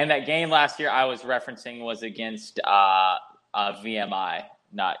 And that game last year I was referencing was against VMI,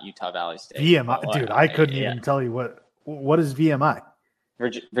 not Utah Valley State. VMI, dude, I couldn't even tell you what is VMI.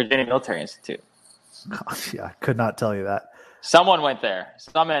 Virginia Military Institute. Gosh, yeah, I could not tell you that. Someone went there.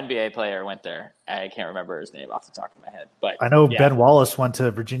 Some NBA player went there. I can't remember his name off the top of my head, but I know Ben Wallace went to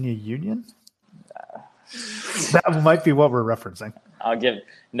Virginia Union. That might be what we're referencing. I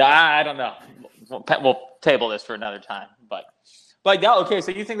don't know. We'll table this for another time. But no, okay.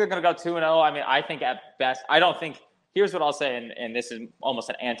 So you think they're going to go 2-0? I mean, I think at best, I don't think. Here's what I'll say, and this is almost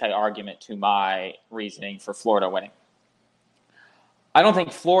an anti-argument to my reasoning for Florida winning. I don't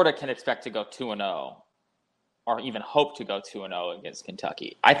think Florida can expect to go 2-0 or even hope to go 2-0 against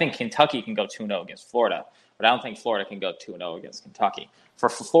Kentucky. I think Kentucky can go 2-0 against Florida, but I don't think Florida can go 2-0 against Kentucky. For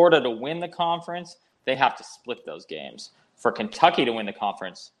Florida to win the conference, they have to split those games. For Kentucky to win the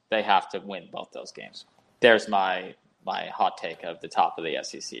conference, they have to win both those games. There's my hot take of the top of the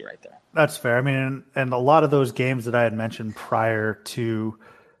SEC right there. That's fair. I mean, and a lot of those games that I had mentioned prior to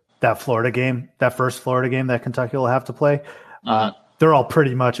that Florida game, that first Florida game that Kentucky will have to play, they're all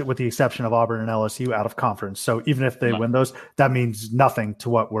pretty much, with the exception of Auburn and LSU, out of conference. So even if they win those, that means nothing to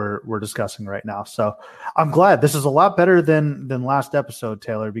what we're discussing right now. So I'm glad this is a lot better than last episode,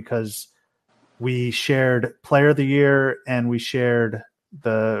 Taylor, because we shared Player of the Year and we shared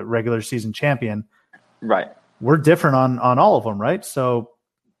the regular season champion. Right. We're different on all of them, right? So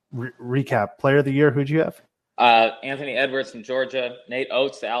recap: Player of the Year, who'd you have? Anthony Edwards from Georgia, Nate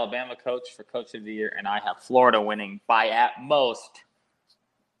Oates, the Alabama coach, for Coach of the Year, and I have Florida winning by at most,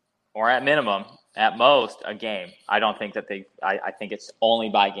 or at minimum, at most, a game. I don't think that I think it's only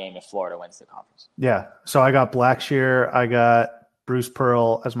by game if Florida wins the conference. Yeah. So I got Blackshear, I got Bruce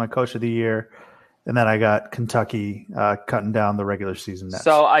Pearl as my Coach of the Year, and then I got Kentucky cutting down the regular season nets.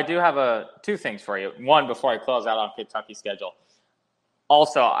 So I do have two things for you. One, before I close out on Kentucky's schedule.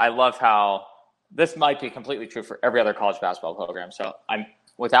 Also, I love how this might be completely true for every other college basketball program. So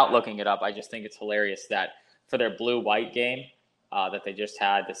without looking it up, I just think it's hilarious that for their blue-white game that they just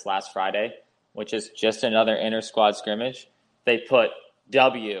had this last Friday, which is just another inter-squad scrimmage, they put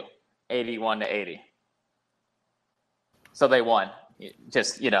W 81-80. So they won.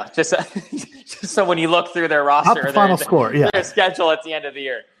 Just so when you look through their roster, the final score, their schedule at the end of the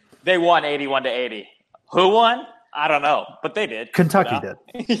year, they won 81-80. Who won? I don't know, but they did. Kentucky did.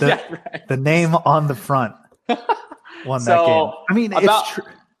 The name on the front won that game. I mean, it's true.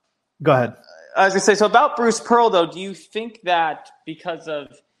 Go ahead. I was going to say, so about Bruce Pearl, though, do you think that because of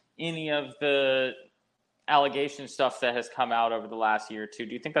any of the allegation stuff that has come out over the last year or two,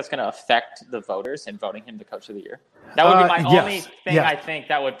 do you think that's going to affect the voters in voting him the Coach of the Year? That would be my only thing. I think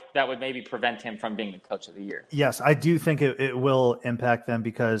that would maybe prevent him from being the Coach of the Year. Yes, I do think it will impact them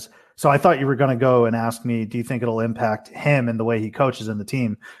because – so I thought you were going to go and ask me, do you think it'll impact him and the way he coaches in the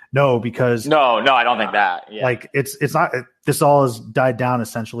team? No, because – No, I don't think that. Yeah. Like it's not – this all has died down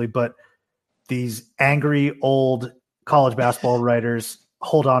essentially, but these angry old college basketball writers –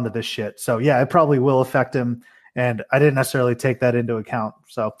 hold on to this shit. So yeah, it probably will affect him. And I didn't necessarily take that into account.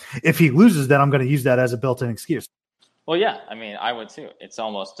 So if he loses, then I'm going to use that as a built-in excuse. Well, yeah, I mean, I would too. It's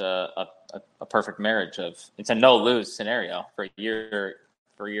almost a perfect marriage it's a no-lose scenario for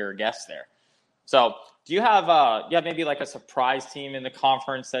your guests there. So do you have maybe like a surprise team in the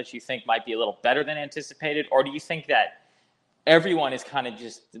conference that you think might be a little better than anticipated? Or do you think that everyone is kind of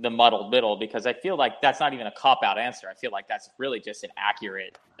just the muddled middle? Because I feel like that's not even a cop-out answer. I feel like that's really just an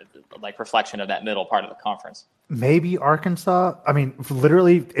accurate reflection of that middle part of the conference. Maybe Arkansas. I mean,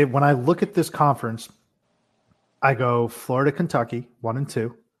 literally, when I look at this conference, I go Florida, Kentucky, 1 and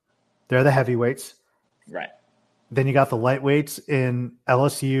 2. They're the heavyweights. Right. Then you got the lightweights in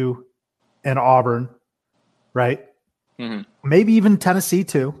LSU and Auburn, right? Mm-hmm. Maybe even Tennessee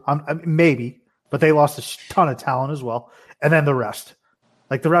too. Maybe, but they lost a ton of talent as well. And then the rest.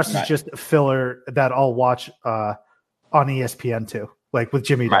 Like the rest is just a filler that I'll watch on ESPN too, like with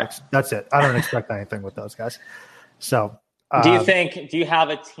Jimmy Dykes. That's it. I don't expect anything with those guys. So do you have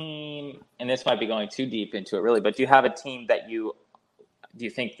a team, and this might be going too deep into it really, but do you have a team that do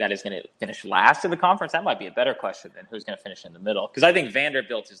you think that is going to finish last in the conference? That might be a better question than who's going to finish in the middle. Because I think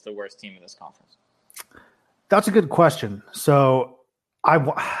Vanderbilt is the worst team in this conference. That's a good question. So I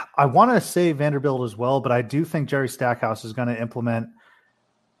want to say Vanderbilt as well, but I do think Jerry Stackhouse is going to implement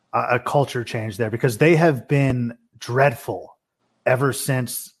a culture change there because they have been dreadful ever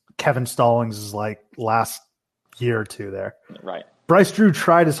since Kevin Stallings' last year or two there. Right. Bryce Drew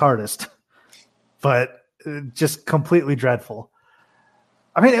tried his hardest, but just completely dreadful.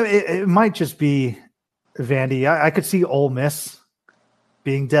 I mean, it might just be Vandy. I could see Ole Miss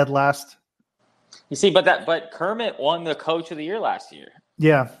being dead last. You see, but Kermit won the Coach of the Year last year.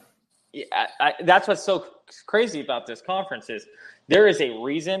 Yeah. That's what's so crazy about this conference is there is a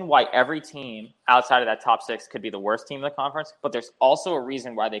reason why every team outside of that top 6 could be the worst team in the conference, but there's also a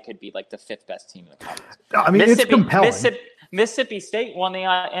reason why they could be like the 5th best team in the conference. I mean, it's compelling. Mississippi State won the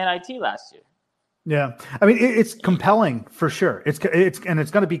NIT last year. Yeah. I mean, it's compelling for sure. It's going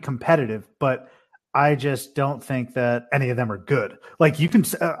to be competitive, but I just don't think that any of them are good. Like you can,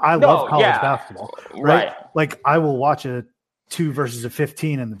 I love college basketball, right? Like I will watch a 2 versus a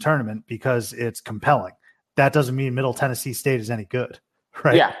 15 in the tournament because it's compelling. That doesn't mean Middle Tennessee State is any good,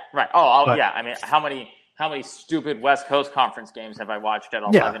 right? Yeah, right. Yeah. I mean, how many stupid West Coast Conference games have I watched at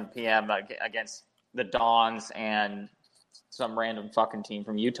 11 p.m. against the Dons and some random fucking team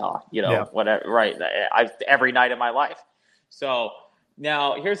from Utah? Whatever. Right. Every night of my life. So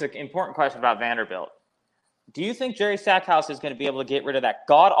now here's an important question about Vanderbilt. do you think Jerry Stackhouse is going to be able to get rid of that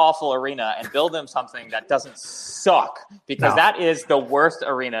god-awful arena and build them something that doesn't suck? Because that is the worst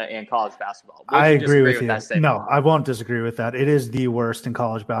arena in college basketball. I agree with you. No, I won't disagree with that. It is the worst in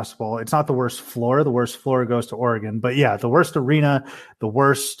college basketball. It's not the worst floor. The worst floor goes to Oregon. But yeah, the worst arena, the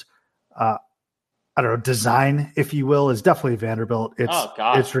worst design, if you will, is definitely Vanderbilt.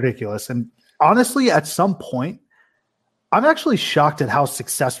 It's ridiculous. And honestly, at some point, I'm actually shocked at how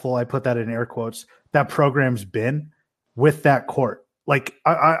successful, I put that in air quotes, that program's been with that court. Like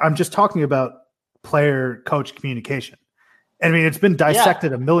I'm just talking about player-coach communication. I mean, it's been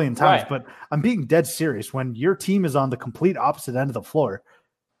dissected a million times, but I'm being dead serious. When your team is on the complete opposite end of the floor,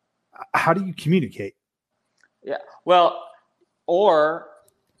 how do you communicate? Yeah, well, or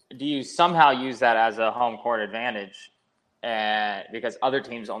do you somehow use that as a home court advantage? And because other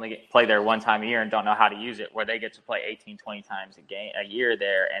teams only play there one time a year and don't know how to use it, where they get to play 18, 20 times a year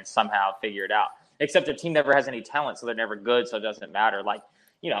there and somehow figure it out. Except their team never has any talent, so they're never good, so it doesn't matter. Like,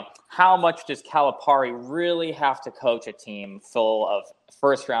 how much does Calipari really have to coach a team full of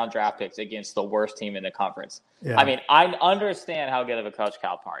first-round draft picks against the worst team in the conference? Yeah. I mean, I understand how good of a coach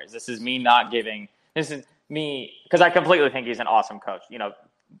Calipari is. This is me because I completely think he's an awesome coach.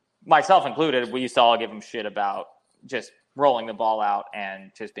 Myself included, we used to all give him shit about just rolling the ball out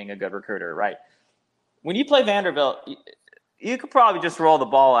and just being a good recruiter, right? When you play Vanderbilt, you could probably just roll the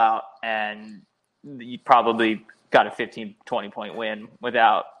ball out and you probably got a 15, 20-point win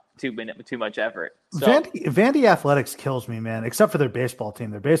without too much effort. So, Vandy Athletics kills me, man, except for their baseball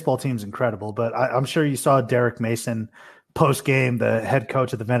team. Their baseball team's incredible, but I'm sure you saw Derek Mason post-game, the head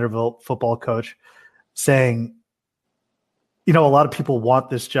coach of the Vanderbilt football coach, saying, a lot of people want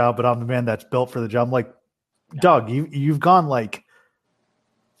this job, but I'm the man that's built for the job. I'm like, Doug, you've gone like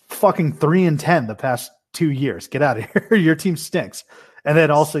fucking 3-10 the past 2 years. Get out of here. Your team stinks. And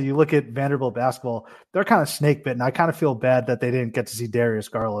then also you look at Vanderbilt basketball, they're kind of snake bitten. I kind of feel bad that they didn't get to see Darius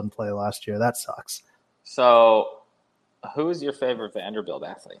Garland play last year. That sucks. So who is your favorite Vanderbilt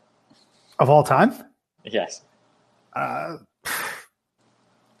athlete? Of all time? Yes.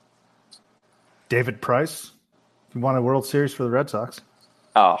 David Price. He won a World Series for the Red Sox.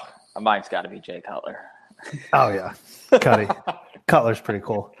 Oh, mine's got to be Jay Cutler. Oh, yeah. Cutler's pretty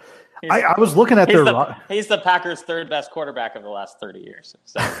cool. I was looking at he's the Packers' third best quarterback of the last 30 years.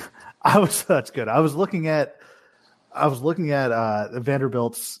 So. That's good. I was looking at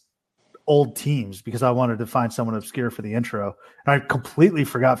Vanderbilt's old teams because I wanted to find someone obscure for the intro. And I completely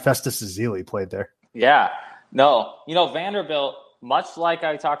forgot Festus Ezeli played there. Yeah. No. Vanderbilt, much like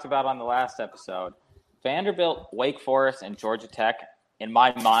I talked about on the last episode, Vanderbilt, Wake Forest, and Georgia Tech, in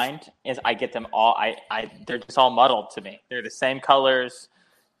my mind, is I get them all. They're just all muddled to me. They're the same colors.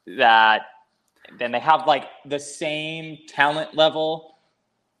 That then they have like the same talent level.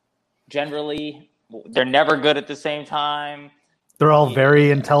 Generally, they're never good at the same time. They're all very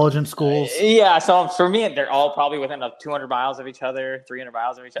intelligent schools. Yeah, so for me, they're all probably within 200 miles of each other, 300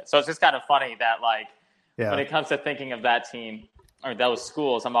 miles of each other. So it's just kind of funny that when it comes to thinking of that team or those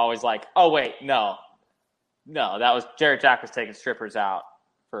schools, I'm always like, oh wait, no, that was Jared Jack was taking strippers out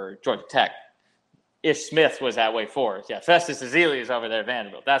for Georgia Tech. Ish Smith was at Wake Forest. Yeah, Festus Ezeli is over there at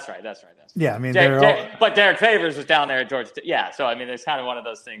Vanderbilt. That's right. Yeah, I mean, but Derek Favors was down there at Georgia Tech. Yeah, so I mean, it's kind of one of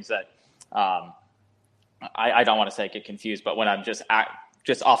those things that I don't want to say get confused, but when I'm just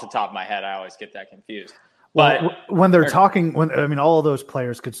off the top of my head, I always get that confused. But when they're talking, all of those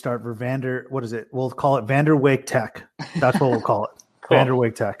players could start for what is it? We'll call it Vander Wake Tech. That's what we'll call it. Cool. Vander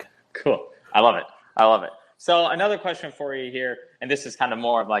Wake Tech. Cool. I love it. So another question for you here, and this is kind of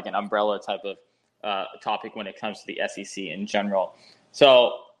more of like an umbrella type of topic when it comes to the SEC in general.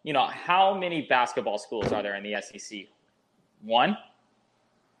 So, how many basketball schools are there in the SEC? One?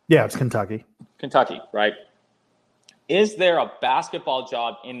 Yeah, it's Kentucky. Kentucky, right? Is there a basketball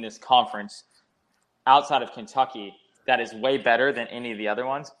job in this conference outside of Kentucky that is way better than any of the other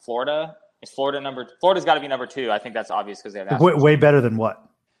ones? Florida? Florida's got to be number 2. I think that's obvious because they have way better than what?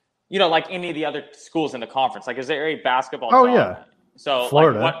 Like any of the other schools in the conference. Like, is there a basketball job? Oh, yeah. So,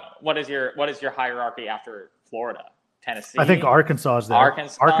 Florida. What is your hierarchy after Florida? Tennessee? I think Arkansas is there.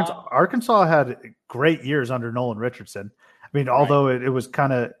 Arkansas had great years under Nolan Richardson. I mean, although it was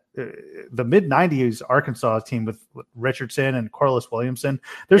kind of the mid-'90s Arkansas team with Richardson and Corliss Williamson,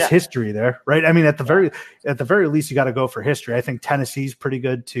 there's history there, right? I mean, at the very least, you got to go for history. I think Tennessee's pretty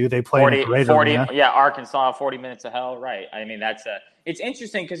good too. They play in a great arena. Yeah, Arkansas, 40 minutes of hell, right? I mean, it's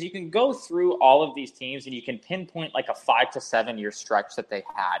interesting because you can go through all of these teams and you can pinpoint like a 5 to 7 year stretch that they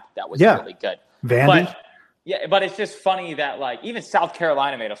had that was really good. Vandy. But it's just funny that even South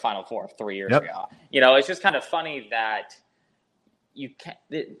Carolina made a Final Four 3 years ago. It's just kind of funny that you can't.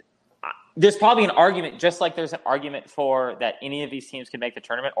 there's probably an argument, just like there's an argument for that any of these teams could make the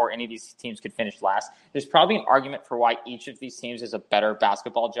tournament or any of these teams could finish last. There's probably an argument for why each of these teams is a better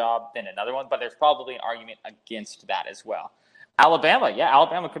basketball job than another one, but there's probably an argument against that as well.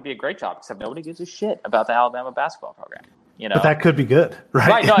 Alabama could be a great job, except nobody gives a shit about the Alabama basketball program. But that could be good, right?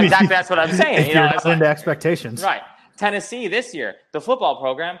 Right, no, exactly. That's what I'm saying. If you're not into expectations. Right. Tennessee this year, the football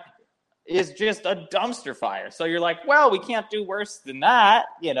program is just a dumpster fire. So you're like, well, we can't do worse than that,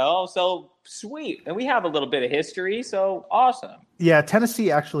 so sweet. And we have a little bit of history, so awesome. Yeah,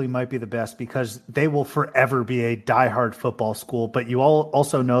 Tennessee actually might be the best because they will forever be a diehard football school, but you all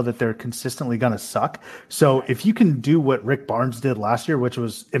also know that they're consistently going to suck. So if you can do what Rick Barnes did last year, which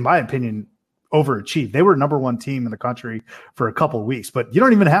was, in my opinion, overachieved. They were number one team in the country for a couple of weeks, but you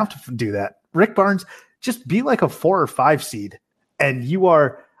don't even have to do that. Rick Barnes, just be like a 4 or 5 seed, and you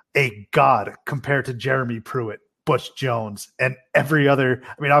are a god compared to Jeremy Pruitt, Butch Jones, and every other.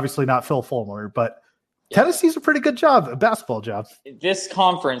 I mean, obviously not Phil Fulmer, but Tennessee's a pretty good job, a basketball job. This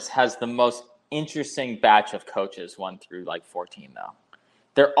conference has the most interesting batch of coaches, 1 through 14, though.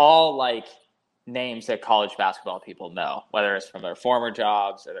 They're all like names that college basketball people know, whether it's from their former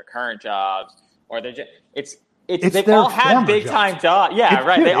jobs or their current jobs, or they're just they've all had big time jobs. Yeah,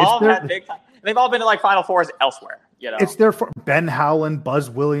 right. They all had big time. They've all been to Final Fours elsewhere. It's their Ben Howland, Buzz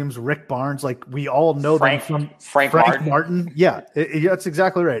Williams, Rick Barnes. Like we all know them from Frank Martin. Yeah, that's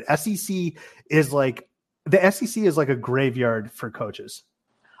exactly right. SEC is like a graveyard for coaches.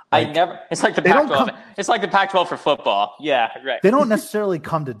 It's like the Pac-12. It's like the Pac-12 for football. Yeah, right. They don't necessarily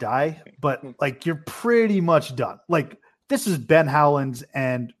come to die, but you're pretty much done. This is Ben Howland's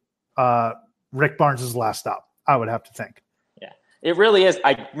and Rick Barnes' last stop, I would have to think. Yeah, it really is.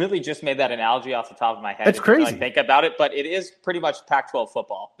 I really just made that analogy off the top of my head. It's crazy. Think about it, but it is pretty much Pac-12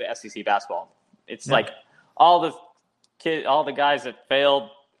 football, the SEC basketball. It's all the guys that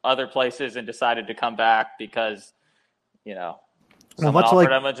failed other places and decided to come back because, someone offered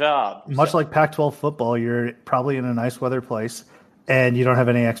them a job. Much like Pac-12 football, you're probably in a nice weather place and you don't have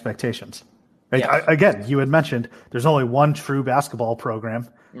any expectations. Again, you had mentioned there's only one true basketball program.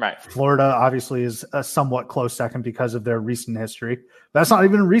 Right. Florida obviously is a somewhat close second because of their recent history. That's not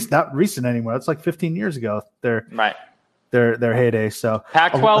even that recent anymore. That's 15 years ago. Their heyday. So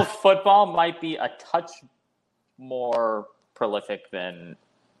Pac-12 football might be a touch more prolific than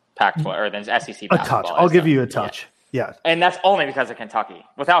Pac-12 or than SEC basketball. A touch. I'll give you a touch. Yeah. And that's only because of Kentucky.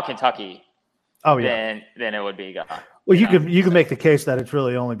 Without Kentucky, then it would be gone. Well, you can make the case that it's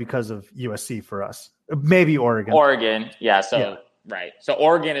really only because of USC for us. Maybe Oregon. Yeah. So right. So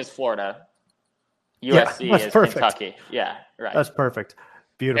Oregon is Florida. USC is perfect. Kentucky. Yeah. Right. That's perfect.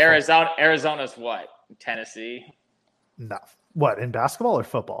 Beautiful. Arizona's what? Tennessee? No. What, in basketball or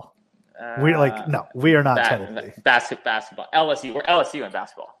football? We are not Tennessee. Basketball. LSU. We're LSU in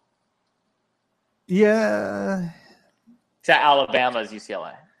basketball. Yeah. To Alabama's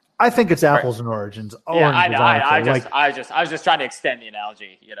UCLA. I think it's apples and oranges. I know. I was just trying to extend the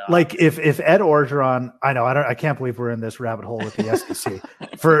analogy. If Ed Orgeron, I can't believe we're in this rabbit hole with the SEC.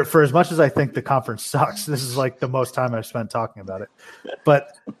 For as much as I think the conference sucks, this is the most time I've spent talking about it.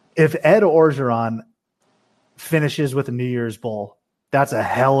 But if Ed Orgeron finishes with a New Year's Bowl, that's a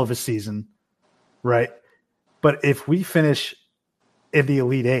hell of a season, right? But if we finish in the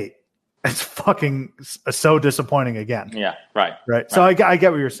Elite Eight, it's fucking so disappointing again. Yeah, right. So I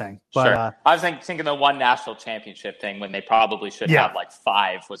get what you're saying. But, sure. I was thinking the one national championship thing when they probably should have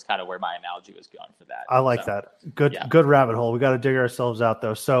 5 was kind of where my analogy was going for that. I like that. Good rabbit hole. We got to dig ourselves out,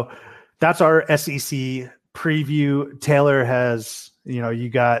 though. So that's our SEC preview. Taylor has, you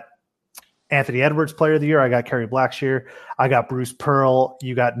got Anthony Edwards Player of the Year. I got Kerry Blackshear. I got Bruce Pearl.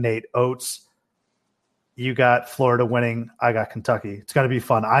 You got Nate Oates. You got Florida winning. I got Kentucky. It's going to be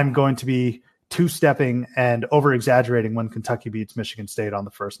fun. I'm going to be two-stepping and over-exaggerating when Kentucky beats Michigan State on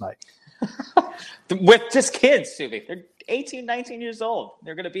the first night. With just kids, Subi. They're 18, 19 years old.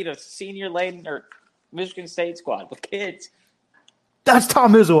 They're going to beat a senior-laden or Michigan State squad with kids. That's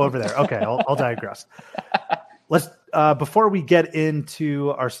Tom Izzo over there. Okay, I'll digress. Let's before we get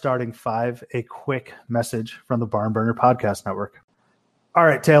into our starting 5, a quick message from the Barn Burner Podcast Network. All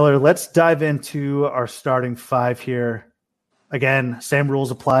right, Taylor, let's dive into our starting 5 here. Again, same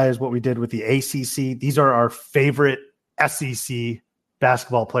rules apply as what we did with the ACC. These are our favorite SEC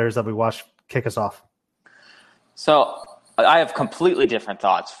basketball players that we watched. Kick us off. So I have completely different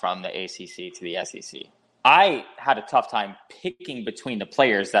thoughts from the ACC to the SEC. I had a tough time picking between the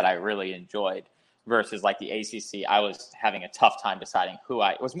players that I really enjoyed versus the ACC. I was having a tough time deciding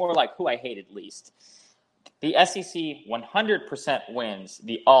it was more like who I hated least. The SEC 100% wins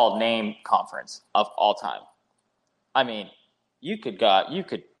the all-name conference of all time. I mean, you could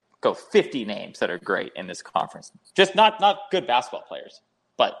go 50 names that are great in this conference. Just not good basketball players,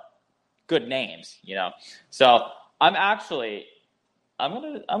 but good names, So I'm gonna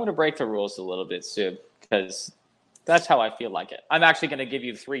break the rules a little bit, Sub, because that's how I feel like it. I'm actually gonna give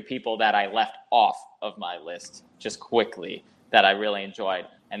you 3 people that I left off of my list just quickly that I really enjoyed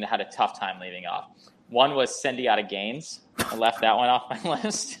and had a tough time leaving off. One was Sendiata Gaines. I left that one off my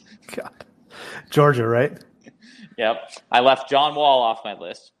list. God. Georgia, right? Yep. I left John Wall off my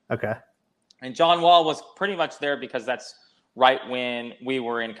list. Okay. And John Wall was pretty much there because that's right when we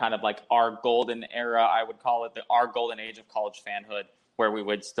were in kind of like our golden era, I would call it our golden age of college fanhood, where we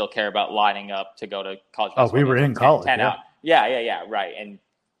would still care about lining up to go to college basketball. Oh, we were in college. 10 out. Yeah, right. And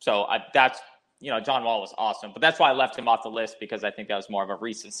so that's, John Wall was awesome. But that's why I left him off the list, because I think that was more of a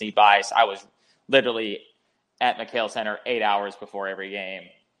recency bias. I was literally at McHale Center 8 hours before every game.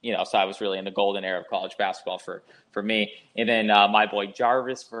 So I was really in the golden era of college basketball for me. And then my boy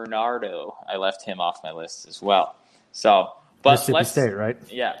Jarvis Bernardo, I left him off my list as well. So, but Mississippi State, right?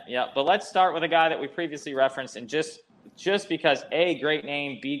 Yeah. But let's start with a guy that we previously referenced, and just because A, great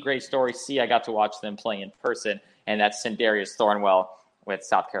name, B, great story, C, I got to watch them play in person, and that's Sindarius Thornwell with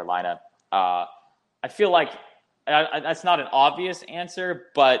South Carolina. I feel like that's not an obvious answer,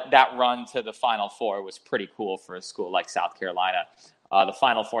 but that run to the Final Four was pretty cool for a school like South Carolina. The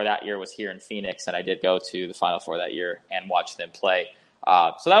Final Four that year was here in Phoenix, and I did go to the Final Four that year and watch them play.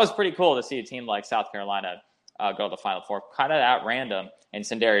 So that was pretty cool to see a team like South Carolina go to the Final Four, kind of at random, and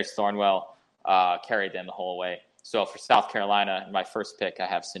Sindarius Thornwell carried them the whole way. So for South Carolina, my first pick, I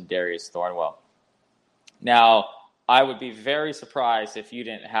have Sindarius Thornwell. Now, I would be very surprised if you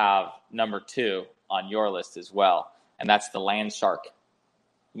didn't have number 2 on your list as well, and that's the land shark,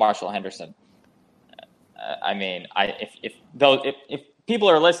 Marshall Henderson. If people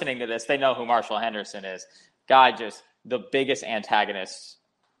are listening to this, they know who Marshall Henderson is. Guy, just the biggest antagonist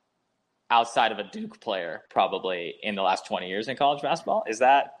outside of a Duke player probably in the last 20 years in college basketball. Is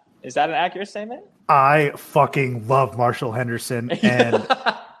that an accurate statement? I fucking love Marshall Henderson, and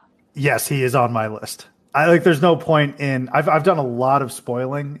yes, he is on my list. There's no point in I've done a lot of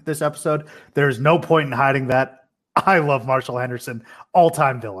spoiling this episode. There's no point in hiding that. I love Marshall Henderson,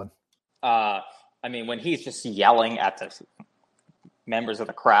 all-time villain. When he's just yelling at the members of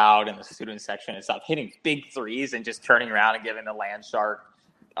the crowd in the student section and stuff, hitting big threes and just turning around and giving the land shark.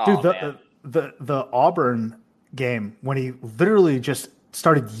 Dude, the Auburn game, when he literally just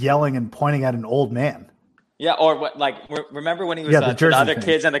started yelling and pointing at an old man. Yeah, or what? Remember when he was the other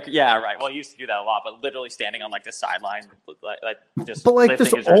kids and right. Well, he used to do that a lot, but literally standing on the sideline, just. But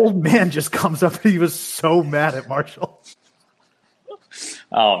this old man just comes up. And he was so mad at Marshall.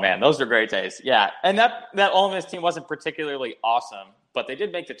 Oh man, those are great days. Yeah, and that Ole Miss team wasn't particularly awesome, but they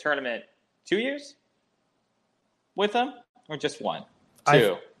did make the tournament 2 years with them, or just one, 2. I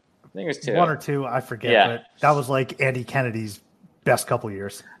think it was 2. 1 or 2, I forget. Yeah. But that was Andy Kennedy's best couple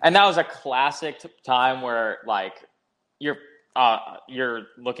years. And that was a classic time where you're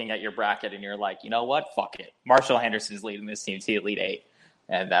looking at your bracket and you're like, you know what? Fuck it. Marshall Henderson's leading this team to Elite 8.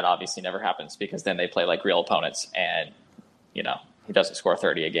 And that obviously never happens because then they play real opponents and, he doesn't score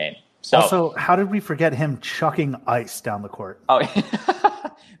 30 a game. So, also, how did we forget him chucking ice down the court? Oh,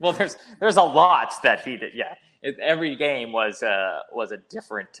 well, there's a lot that he did. Yeah. Every game was a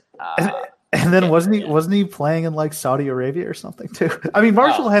different, and then wasn't he playing in Saudi Arabia or something too?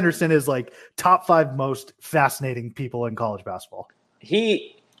 Marshall Henderson is top 5 most fascinating people in college basketball.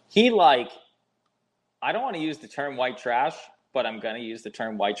 He I don't want to use the term white trash, but I'm going to use the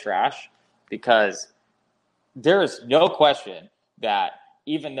term white trash because there is no question that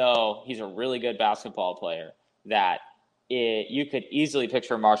even though he's a really good basketball player, that you could easily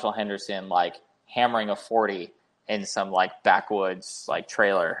picture Marshall Henderson hammering a 40 in some backwoods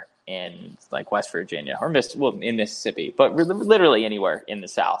trailer in West Virginia or in Mississippi, but literally anywhere in the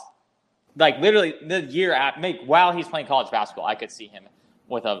South. Literally the year while he's playing college basketball, I could see him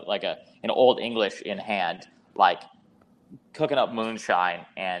with an Old English in hand, cooking up moonshine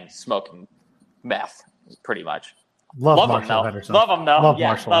and smoking meth, pretty much. Love Marshall Henderson. Love him though. Love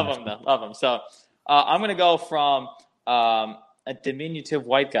him though. Love him. So I'm gonna go from a diminutive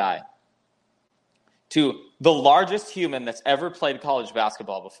white guy to the largest human that's ever played college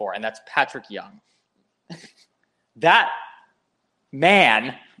basketball before, and that's Patrick Young. That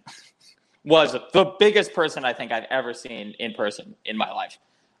man was the biggest person I think I've ever seen in person in my life.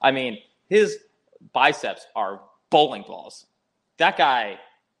 His biceps are bowling balls. That guy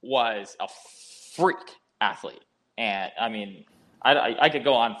was a freak athlete. And I could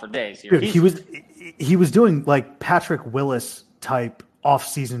go on for days here. Dude, he was doing Patrick Willis type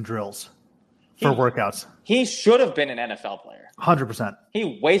off-season drills. for workouts. He should have been an NFL player. 100%.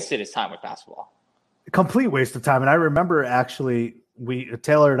 He wasted his time with basketball. Complete waste of time. And I remember actually,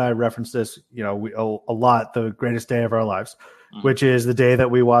 Taylor and I referenced this, a lot, the greatest day of our lives, which is the day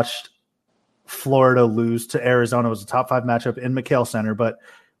that we watched Florida lose to Arizona. It was a top 5 matchup in McHale Center, but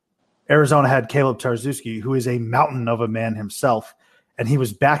Arizona had Caleb Tarczewski, who is a mountain of a man himself, and he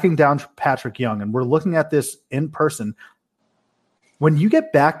was backing down Patrick Young. And we're looking at this in person. When you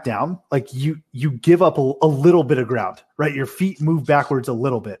get back down, like you give up a little bit of ground, right? Your feet move backwards a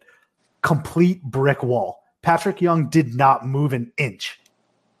little bit. Complete brick wall. Patrick Young did not move an inch.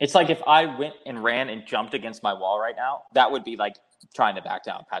 It's like if I went and ran and jumped against my wall right now, that would be like trying to back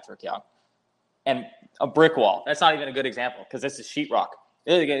down Patrick Young. And a brick wall. That's not even a good example because this is sheetrock.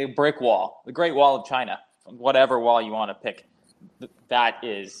 A brick wall. The Great Wall of China. Whatever wall you want to pick. That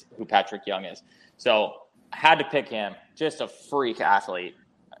is who Patrick Young is. So I had to pick him. Just a freak athlete.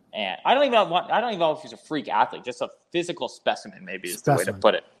 And I don't even know if he's a freak athlete. Just a physical specimen maybe is the way to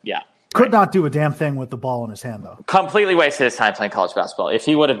put it. Yeah. Could not do a damn thing with the ball in his hand, though. Completely wasted his time playing college basketball. If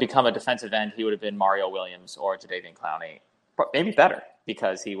he would have become a defensive end, he would have been Mario Williams or Jadeveon Clowney. Maybe better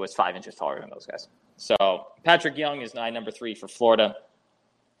because he was 5 inches taller than those guys. So Patrick Young is number 3 for Florida.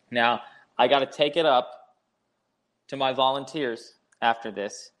 Now, I got to take it up to my volunteers after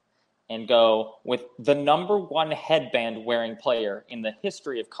this and go with the number 1 headband-wearing player in the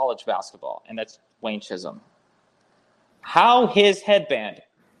history of college basketball, and that's Wayne Chisholm. How his headband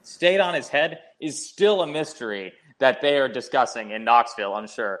stayed on his head is still a mystery that they are discussing in Knoxville, I'm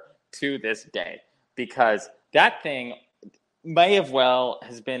sure, to this day, because that thing may have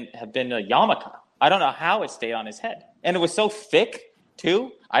been a yarmulke. I don't know how it stayed on his head, and it was so thick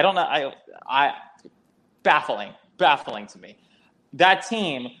too. I don't know. I baffling to me. That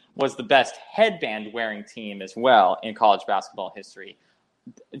team was the best headband-wearing team as well in college basketball history.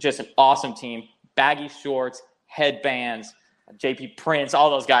 Just an awesome team. Baggy shorts, headbands. JP Prince, all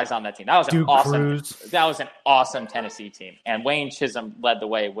those guys on that team. That was an awesome Tennessee team. And Wayne Chisholm led the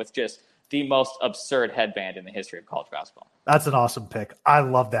way with just the most absurd headband in the history of college basketball. That's an awesome pick. I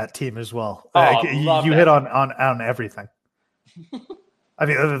love that team as well. You hit on everything. I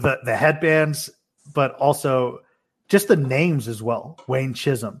mean, the headbands, but also just the names as well. Wayne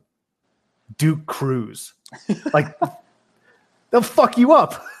Chisholm, Duke Cruz. Like, they'll fuck you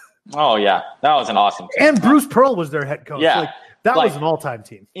up. Oh, yeah. That was an awesome team. And Bruce Pearl was their head coach. Yeah. That was an all-time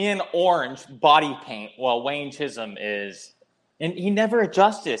team. In orange body paint, while Wayne Chisholm is – and he never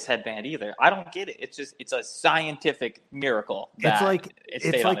adjusted his headband either. I don't get it. It's a scientific miracle. It's like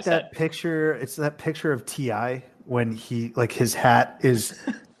that picture. It's that picture of T.I. when his hat is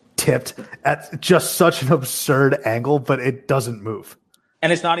tipped at just such an absurd angle, but it doesn't move.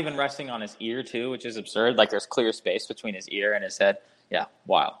 And it's not even resting on his ear, too, which is absurd. Like, there's clear space between his ear and his head. Yeah,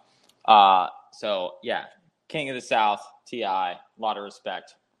 wild. So, yeah, King of the South, T.I., a lot of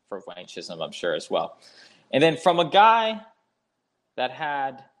respect for Wayne Chisholm, I'm sure, as well. And then from a guy that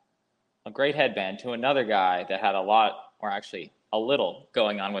had a great headband to another guy that had a little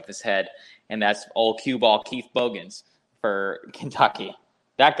going on with his head, and that's old cue ball Keith Bogans for Kentucky.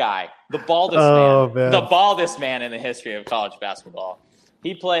 That guy, the baldest man in the history of college basketball.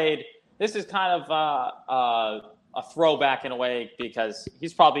 He played – this is kind of a throwback in a way because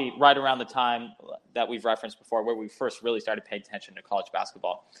he's probably right around the time that we've referenced before where we first really started paying attention to college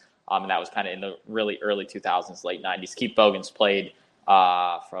basketball. And that was kind of in the really early 2000s, late 90s. Keith Bogans played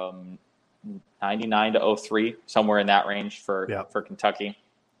from 99 to 03, somewhere in that range for Kentucky.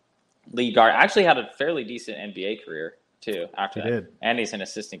 Lead guard. Actually had a fairly decent NBA career, too, after that. And he's an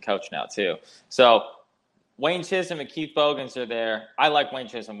assistant coach now, too. So Wayne Chisholm and Keith Bogans are there. I like Wayne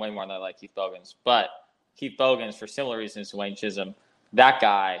Chisholm way more than I like Keith Bogans. But Keith Bogans, for similar reasons to Wayne Chisholm, that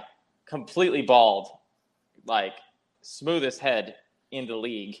guy, completely bald, like smoothest head in the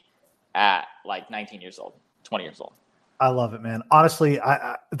league at like 19 years old, 20 years old. I love it, man. Honestly,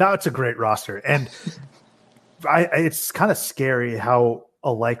 that's a great roster. And it's kind of scary how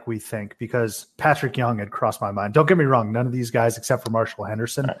alike we think because Patrick Young had crossed my mind. Don't get me wrong. None of these guys, except for Marshall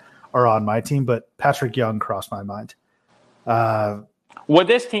Henderson, are on my team, but Patrick Young crossed my mind. Would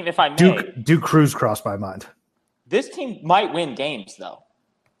this team, if I may, Duke Cruz crossed my mind. This team might win games, though.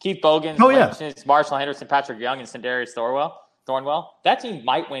 Keith Bogans, Marshall Henderson, Patrick Young, and Sindarius Thornwell. Thornwell, that team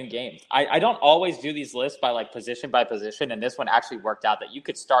might win games. I don't always do these lists by position, and this one actually worked out that you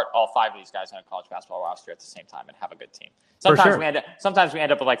could start all 5 of these guys on a college basketball roster at the same time and have a good team. Sometimes we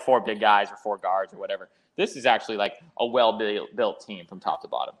end up with 4 big guys or 4 guards or whatever. This is actually a well-built team from top to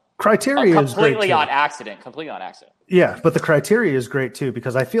bottom. Criteria is completely on accident. Yeah, but the criteria is great too,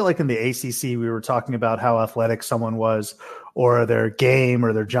 because I feel like in the ACC we were talking about how athletic someone was, or their game,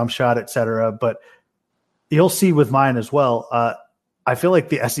 or their jump shot, etc. But you'll see with mine as well. I feel like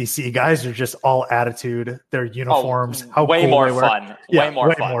the SEC guys are just all attitude. Their uniforms, how way cool more they were. fun. Yeah,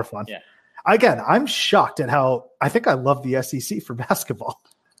 way more fun. Yeah. Again, I'm shocked at how I think I love the SEC for basketball.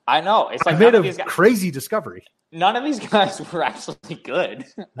 I know. It's I made a crazy discovery. None of these guys were actually good.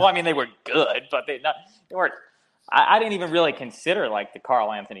 Well, I mean, they were good, but they weren't. I didn't even really consider the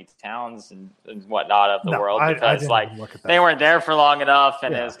Karl Anthony Towns and whatnot of the world, because they weren't there for long enough,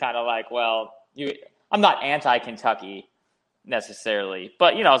 and it was kind of I'm not anti-Kentucky necessarily,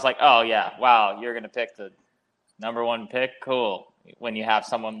 but it's oh yeah, wow, you're gonna pick the number 1 pick, cool. When you have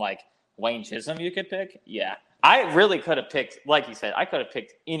someone like Wayne Chisholm, you could pick, yeah. I really could have picked, like you said, I could have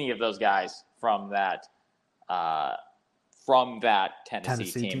picked any of those guys from that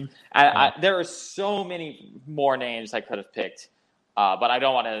Tennessee team. And there are so many more names I could have picked, but I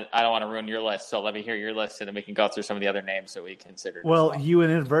don't want to ruin your list. So let me hear your list, and then we can go through some of the other names that we considered. Well, you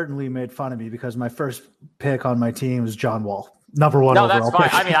inadvertently made fun of me because my first pick on my team is John Wall, number 1 overall. No, that's fine.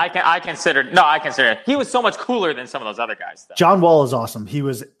 Pick. I mean, I considered he was so much cooler than some of those other guys, though. John Wall is awesome. He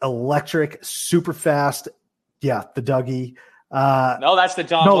was electric, super fast. Yeah, the Dougie. No, that's the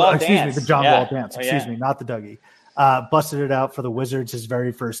John Wall dance. Excuse me, the John Wall dance. Excuse me, not the Dougie. Busted it out for the Wizards his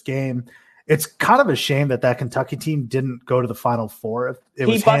very first game. It's kind of a shame that Kentucky team didn't go to the Final Four.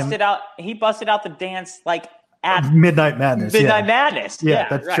 He busted out the dance at Midnight Madness. Yeah,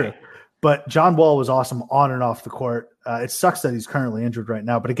 that's true. But John Wall was awesome on and off the court. It sucks that he's currently injured right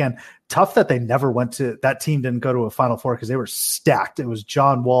now. But again, tough that they never went to – that team didn't go to a Final Four because they were stacked. It was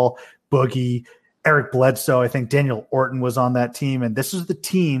John Wall, Boogie, Eric Bledsoe. I think Daniel Orton was on that team. And this is the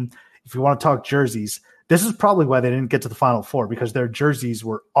team, if you want to talk jerseys, this is probably why they didn't get to the Final Four, because their jerseys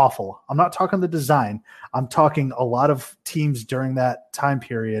were awful. I'm not talking the design. I'm talking a lot of teams during that time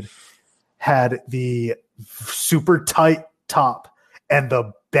period had the super tight top and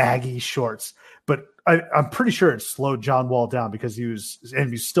the baggy shorts. But I'm pretty sure it slowed John Wall down because he's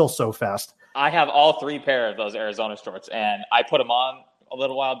still so fast. I have all 3 pair of those Arizona shorts, and I put them on a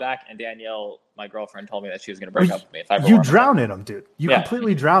little while back, and Danielle, my girlfriend, told me that she was going to break up with me if I You drown in them, dude. You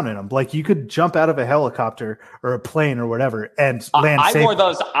completely drown in them. You could jump out of a helicopter or a plane or whatever and land safely.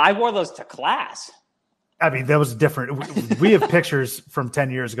 I wore those to class. I mean, that was different. We have pictures from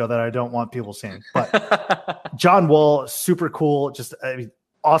 10 years ago that I don't want people seeing. But John Wall, super cool. Just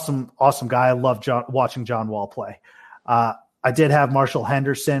awesome guy. I love watching John Wall play. I did have Marshall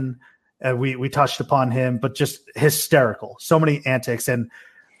Henderson. We touched upon him, but just hysterical. So many antics. And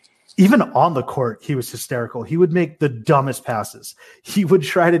even on the court, he was hysterical. He would make the dumbest passes. He would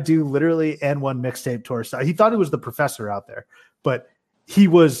try to do literally N1 mixtape tour style. He thought he was the professor out there, but he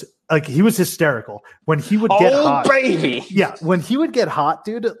was hysterical. When he would get hot. Baby. Yeah. When he would get hot,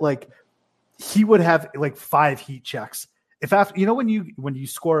 dude, he would have 5 heat checks. If after, when you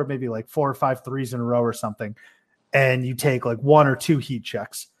score maybe 4 or 5 threes in a row or something, and you take 1 or 2 heat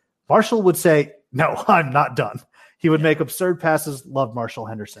checks, Marshall would say, "No, I'm not done." He would make absurd passes. Love Marshall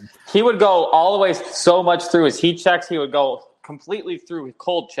Henderson. He would go all the way so much through his heat checks. He would go completely through his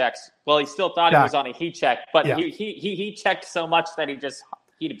cold checks. Well, he still thought he was on a heat check, but he checked so much that he just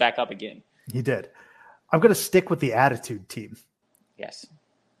heated back up again. He did. I'm going to stick with the attitude team. Yes.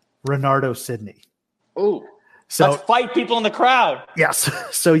 Renardo Sidney. Ooh. So let's fight people in the crowd. Yes.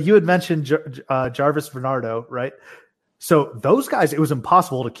 So you had mentioned Jarvis Renardo, right? So those guys, it was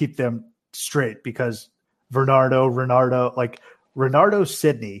impossible to keep them straight because Renardo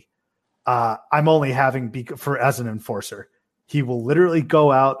Sidney, I'm only having as an enforcer. He will literally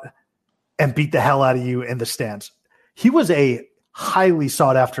go out and beat the hell out of you in the stands. He was a highly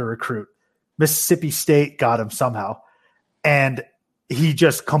sought after recruit. Mississippi State got him somehow, and he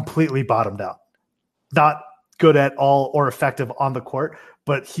just completely bottomed out. Not good at all or effective on the court,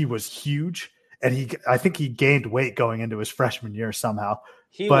 but he was huge. And I think he gained weight going into his freshman year somehow.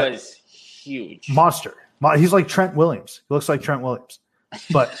 He was huge. Monster. He's like Trent Williams. He looks like Trent Williams.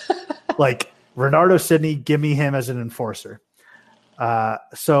 But Renardo Sidney, give me him as an enforcer.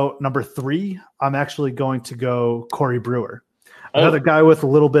 So number 3, I'm actually going to go Corey Brewer. Another guy with a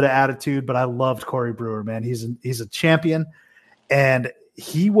little bit of attitude, but I loved Corey Brewer, man. He's a champion. And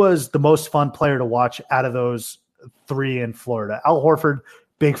he was the most fun player to watch out of those 3 in Florida. Al Horford,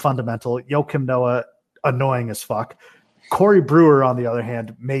 big fundamental. Joakim Noah, annoying as fuck. Corey Brewer, on the other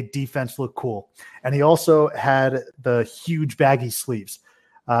hand, made defense look cool. And he also had the huge baggy sleeves.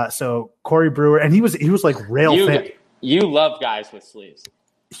 So Corey Brewer, and he was like rail thin. You love guys with sleeves.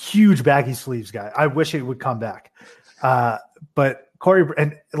 Huge baggy sleeves guy. I wish it would come back. But Corey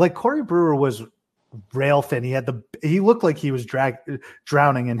Brewer was rail thin. He looked like he was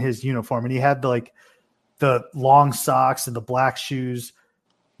drowning in his uniform, and he had the long socks and the black shoes.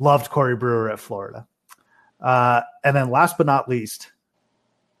 Loved Corey Brewer at Florida. And then last but not least,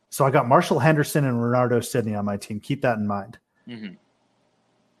 so I got Marshall Henderson and Renardo Sidney on my team. Keep that in mind. Mm-hmm.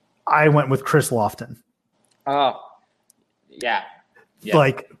 I went with Chris Lofton. Oh, yeah.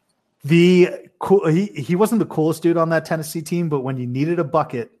 Like he wasn't the coolest dude on that Tennessee team, but when you needed a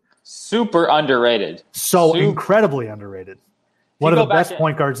bucket, super underrated. Incredibly underrated. One of the best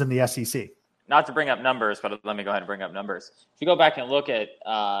point guards in the SEC. Not to bring up numbers, but let me go ahead and bring up numbers. If you go back and look at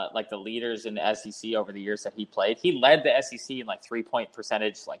the leaders in the SEC over the years that he played, he led the SEC in 3-point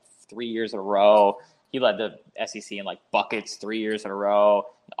percentage 3 years in a row. He led the SEC in buckets 3 years in a row.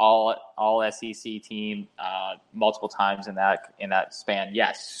 All SEC team multiple times in that span.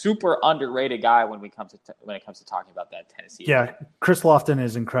 Yes, super underrated guy when it comes to talking about that Tennessee. Yeah, team. Chris Lofton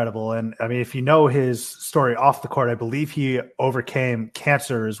is incredible, and I mean, if you know his story off the court, I believe he overcame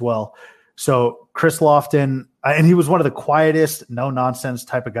cancer as well. So Chris Lofton, and he was one of the quietest, no nonsense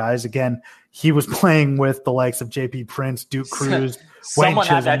type of guys. Again, he was playing with the likes of JP Prince, Duke Cruz. Someone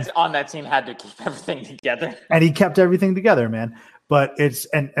on that team had to keep everything together. And he kept everything together, man. But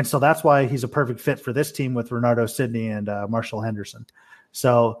and so that's why he's a perfect fit for this team with Renardo Sidney and Marshall Henderson.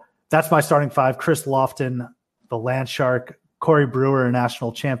 So that's my starting five. Chris Lofton, the Land Shark, Corey Brewer, a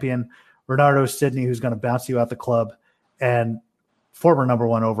national champion, Renardo Sidney, who's going to bounce you out the club, and former number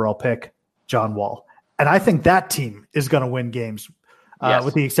 1 overall pick, John Wall. And I think that team is going to win games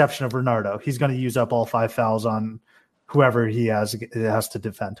with the exception of Renardo. He's going to use up all 5 fouls on whoever he has to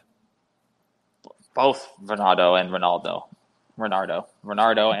defend. Both Renardo and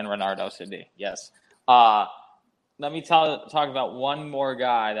Renardo Sidney. Yes. Let me talk about one more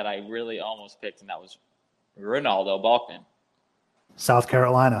guy that I really almost picked, and that was Ronaldo Balkman. South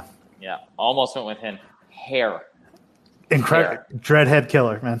Carolina. Yeah, almost went with him. Hair. Incredible. Dreadhead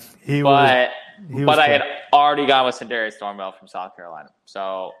killer, man. I had already gone with Sindari Stormwell from South Carolina.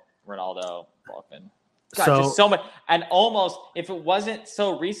 So Ronaldo Balkman. God, just so much. And almost, if it wasn't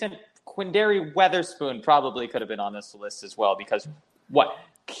so recent, Quindary Weatherspoon probably could have been on this list as well, because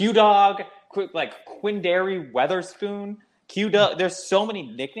Q-Dog, Quindary Weatherspoon, Q-Dog, there's so many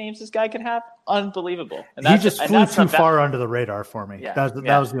nicknames this guy can have. Unbelievable. And he just flew too far under the radar for me. Yeah,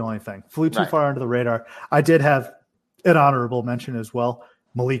 that was the only thing. Flew too far under the radar. I did have an honorable mention as well,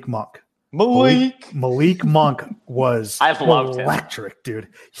 Malik Monk. Malik Monk was electric, dude.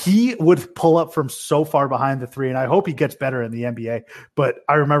 He would pull up from so far behind the three, and I hope he gets better in the NBA. But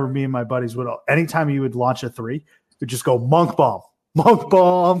I remember me and my buddies would, anytime he would launch a three, we'd just go Monk bomb. Malik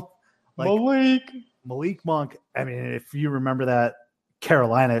Monk. I mean, if you remember that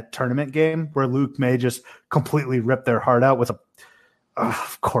Carolina tournament game where Luke May just completely ripped their heart out with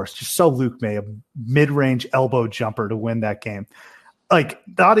of course, just so Luke May, a mid-range elbow jumper to win that game.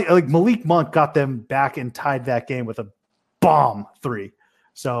 Malik Monk got them back and tied that game with a bomb three.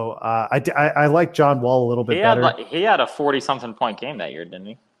 So I like John Wall a little bit better. He had a 40-something point game that year, didn't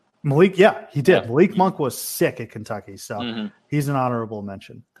he? Malik, yeah, he did. Yeah. Malik Monk was sick at Kentucky, so he's an honorable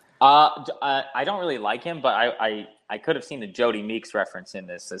mention. I don't really like him, but I could have seen the Jody Meeks reference in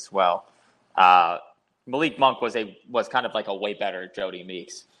this as well. Malik Monk was kind of like a way better Jody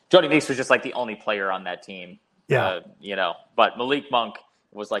Meeks. Jody Meeks was just like the only player on that team. Yeah. But Malik Monk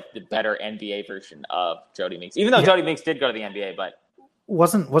was like the better NBA version of Jody Meeks, even though Jody Meeks did go to the NBA, but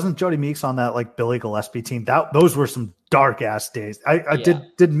wasn't Jody Meeks on that like Billy Gillispie team? Those were some dark ass days.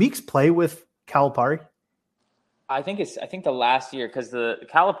 Did Meeks play with Calipari? I think the last year, because the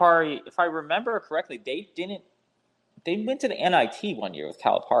Calipari, if I remember correctly, they went to the NIT one year with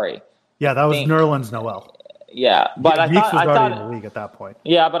Calipari. Yeah, that was Nerlens Noel. Yeah, but Meeks was already in the league at that point.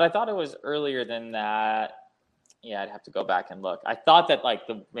 Yeah, but I thought it was earlier than that. Yeah, I'd have to go back and look. I thought that like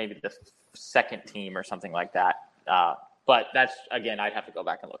maybe the second team or something like that. But that's, again, I'd have to go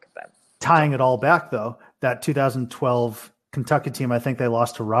back and look at that. Tying it all back, though, that 2012 Kentucky team, I think they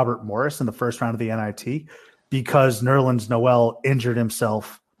lost to Robert Morris in the first round of the NIT because Nerlens Noel injured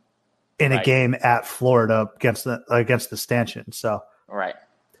himself in a game at Florida against the Stanchions. So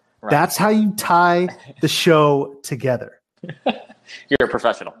that's how you tie the show together. You're a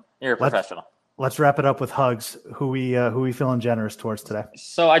professional. Let's wrap it up with Hugs. Who we feeling generous towards today?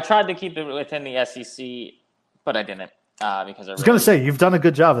 So I tried to keep it within the SEC, but I didn't. because I was going to say you've done a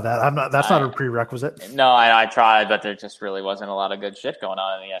good job of that. That's not a prerequisite. No, I tried, but there just really wasn't a lot of good shit going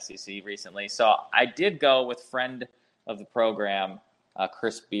on in the SEC recently. So I did go with friend of the program,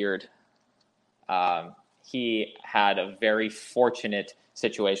 Chris Beard. He had a very fortunate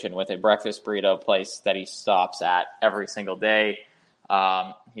situation with a breakfast burrito place that he stops at every single day.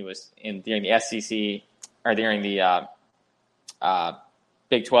 He was during the SEC or during the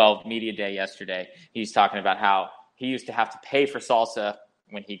Big 12 Media Day yesterday. He's talking about how he used to have to pay for salsa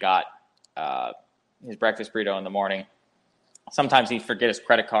when he got his breakfast burrito in the morning. Sometimes he'd forget his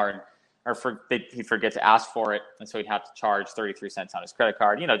credit card or he'd forget to ask for it, and so he'd have to charge 33 cents on his credit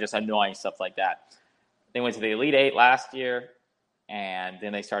card, just annoying stuff like that. They went to the Elite Eight last year, and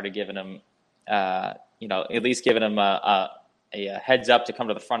then they started giving him, at least giving him a heads up to come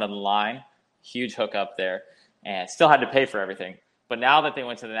to the front of the line. Huge hookup there, and still had to pay for everything. But now that they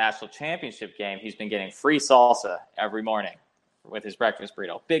went to the national championship game, he's been getting free salsa every morning with his breakfast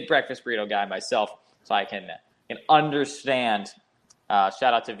burrito. Big breakfast burrito guy myself, so I can understand.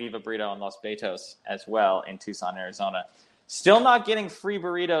 Shout out to Viva Burrito in Los Betos as well in Tucson, Arizona. Still not getting free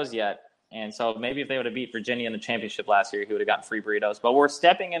burritos yet. And so maybe if they would have beat Virginia in the championship last year, he would have gotten free burritos. But we're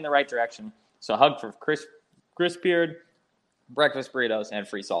stepping in the right direction. So hug for Chris Beard, breakfast burritos, and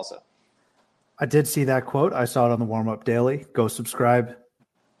free salsa. I did see that quote. I saw it on the Warm Up Daily. Go subscribe.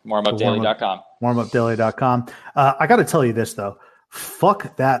 WarmUpDaily.com. WarmUpDaily.com. I got to tell you this, though.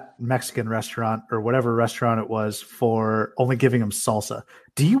 Fuck that Mexican restaurant or whatever restaurant it was for only giving him salsa.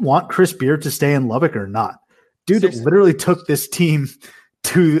 Do you want Chris Beard to stay in Lubbock or not? Dude, it literally took this team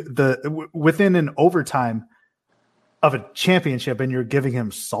to within an overtime of a championship, and you're giving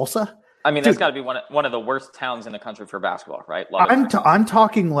him salsa? I mean, that's got to be one of the worst towns in the country for basketball, right? I'm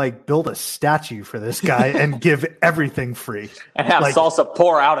talking like build a statue for this guy and give everything free. And have salsa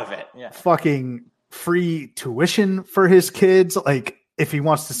pour out of it. Yeah. Fucking free tuition for his kids. Like if he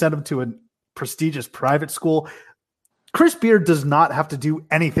wants to send them to a prestigious private school, Chris Beard does not have to do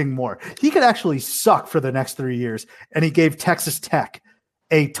anything more. He could actually suck for the next 3 years, and he gave Texas Tech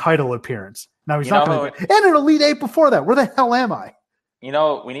a title appearance. Now he's not going to, and an Elite Eight before that. Where the hell am I?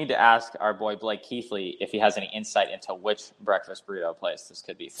 We need to ask our boy Blake Keithley if he has any insight into which breakfast burrito place this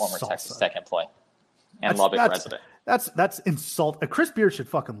could be. Former salsa. Texas Tech employee and Lubbock resident. That's insult. Chris Beard should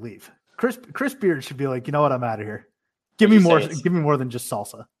fucking leave. Chris Beard should be like, you know what? I'm out of here. Give me more than just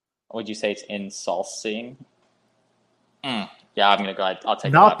salsa. Would you say it's insulting? Yeah, I'm gonna go ahead. I'll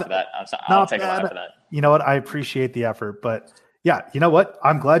take a lot for that. I'll take a lot for that. You know what? I appreciate the effort, but. Yeah, you know what?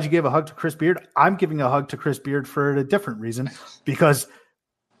 I'm glad you gave a hug to Chris Beard. I'm giving a hug to Chris Beard for a different reason, because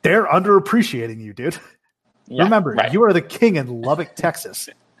they're underappreciating you, dude. Yeah, remember, You are the king in Lubbock, Texas.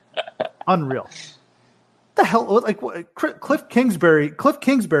 Unreal. The hell? Like Cliff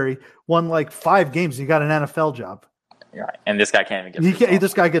Kingsbury won like 5 games. He got an NFL job. Right, and this guy can't even get.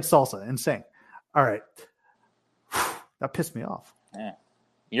 This guy gets salsa. Insane. All right, that pissed me off. Yeah.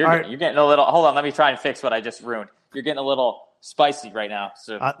 You're getting a little. Hold on, let me try and fix what I just ruined. You're getting a little spicy right now.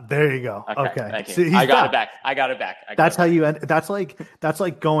 So there you go. Okay. Thank you. See, I got it back. That's how you end. That's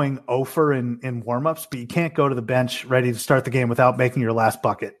like going 0 in warm-ups, but you can't go to the bench ready to start the game without making your last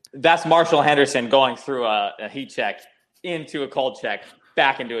bucket. That's Marshall Henderson going through a heat check into a cold check,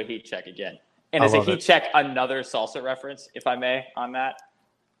 back into a heat check again. And is a heat check another salsa reference, if I may, on that?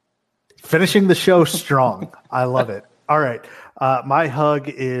 Finishing the show strong. I love it. All right. My hug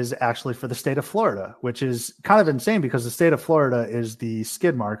is actually for the state of Florida, which is kind of insane because the state of Florida is the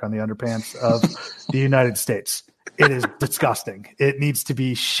skid mark on the underpants of the United States. It is disgusting. It needs to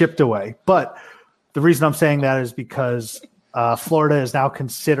be shipped away. But the reason I'm saying that is because Florida is now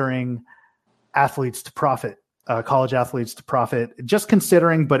considering athletes to profit, college athletes to profit, just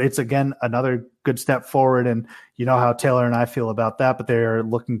considering, but it's, again, another good step forward. And you know how Taylor and I feel about that, but they're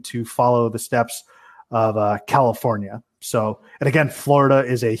looking to follow the steps of California. So, and again, Florida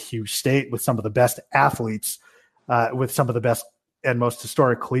is a huge state with some of the best athletes, with some of the best and most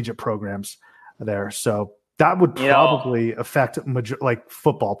historic collegiate programs there. So that would probably affect like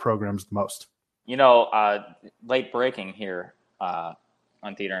football programs the most. Late breaking here on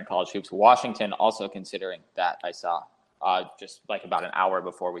Theater and College Hoops. Washington also considering that, I saw just like about an hour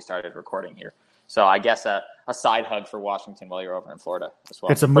before we started recording here. So I guess a side hug for Washington while you're over in Florida as well.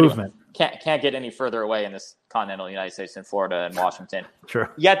 It's a movement. Can't get any further away in this continental United States than Florida and Washington.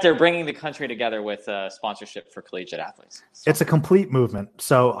 Sure. Yet they're bringing the country together with sponsorship for collegiate athletes. So. It's a complete movement.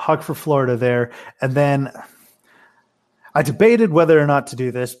 So hug for Florida there. And then I debated whether or not to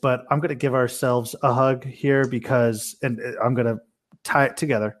do this, but I'm going to give ourselves a hug here because, and I'm going to tie it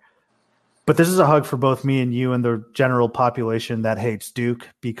together. But this is a hug for both me and you and the general population that hates Duke,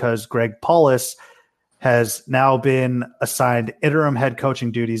 because Greg Paulus has now been assigned interim head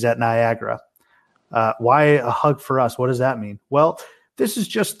coaching duties at Niagara. Why a hug for us? What does that mean? Well, this is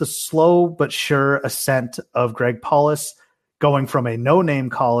just the slow but sure ascent of Greg Paulus going from a no-name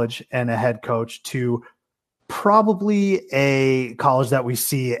college and a head coach to probably a college that we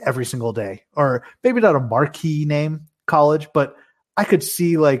see every single day, or maybe not a marquee name college, but I could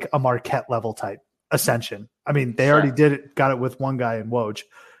see like a Marquette level type ascension. I mean, they already did it, got it with one guy in Woj.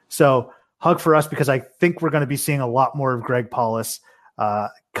 So hug for us, because I think we're going to be seeing a lot more of Greg Paulus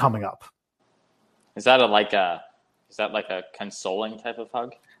coming up. Is that like a consoling type of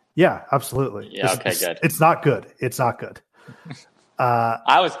hug? Yeah, absolutely. Yeah. Okay, good. It's not good. It's not good.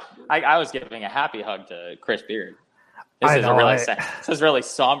 I was giving a happy hug to Chris Beard. This is really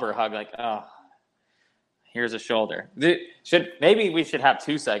somber hug. Like, oh, here's a shoulder. Maybe we should have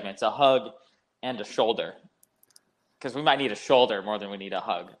two segments: a hug and a shoulder, because we might need a shoulder more than we need a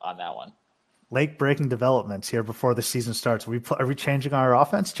hug on that one. Late breaking developments here before the season starts. Are we changing our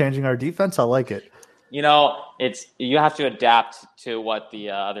offense, changing our defense? I like it. You have to adapt to what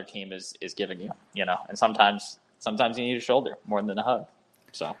the other team is giving you. And sometimes you need a shoulder more than a hug.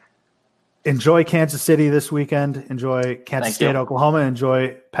 So enjoy Kansas City this weekend. Enjoy Kansas State, Oklahoma.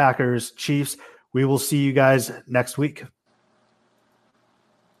 Enjoy Packers, Chiefs. We will see you guys next week.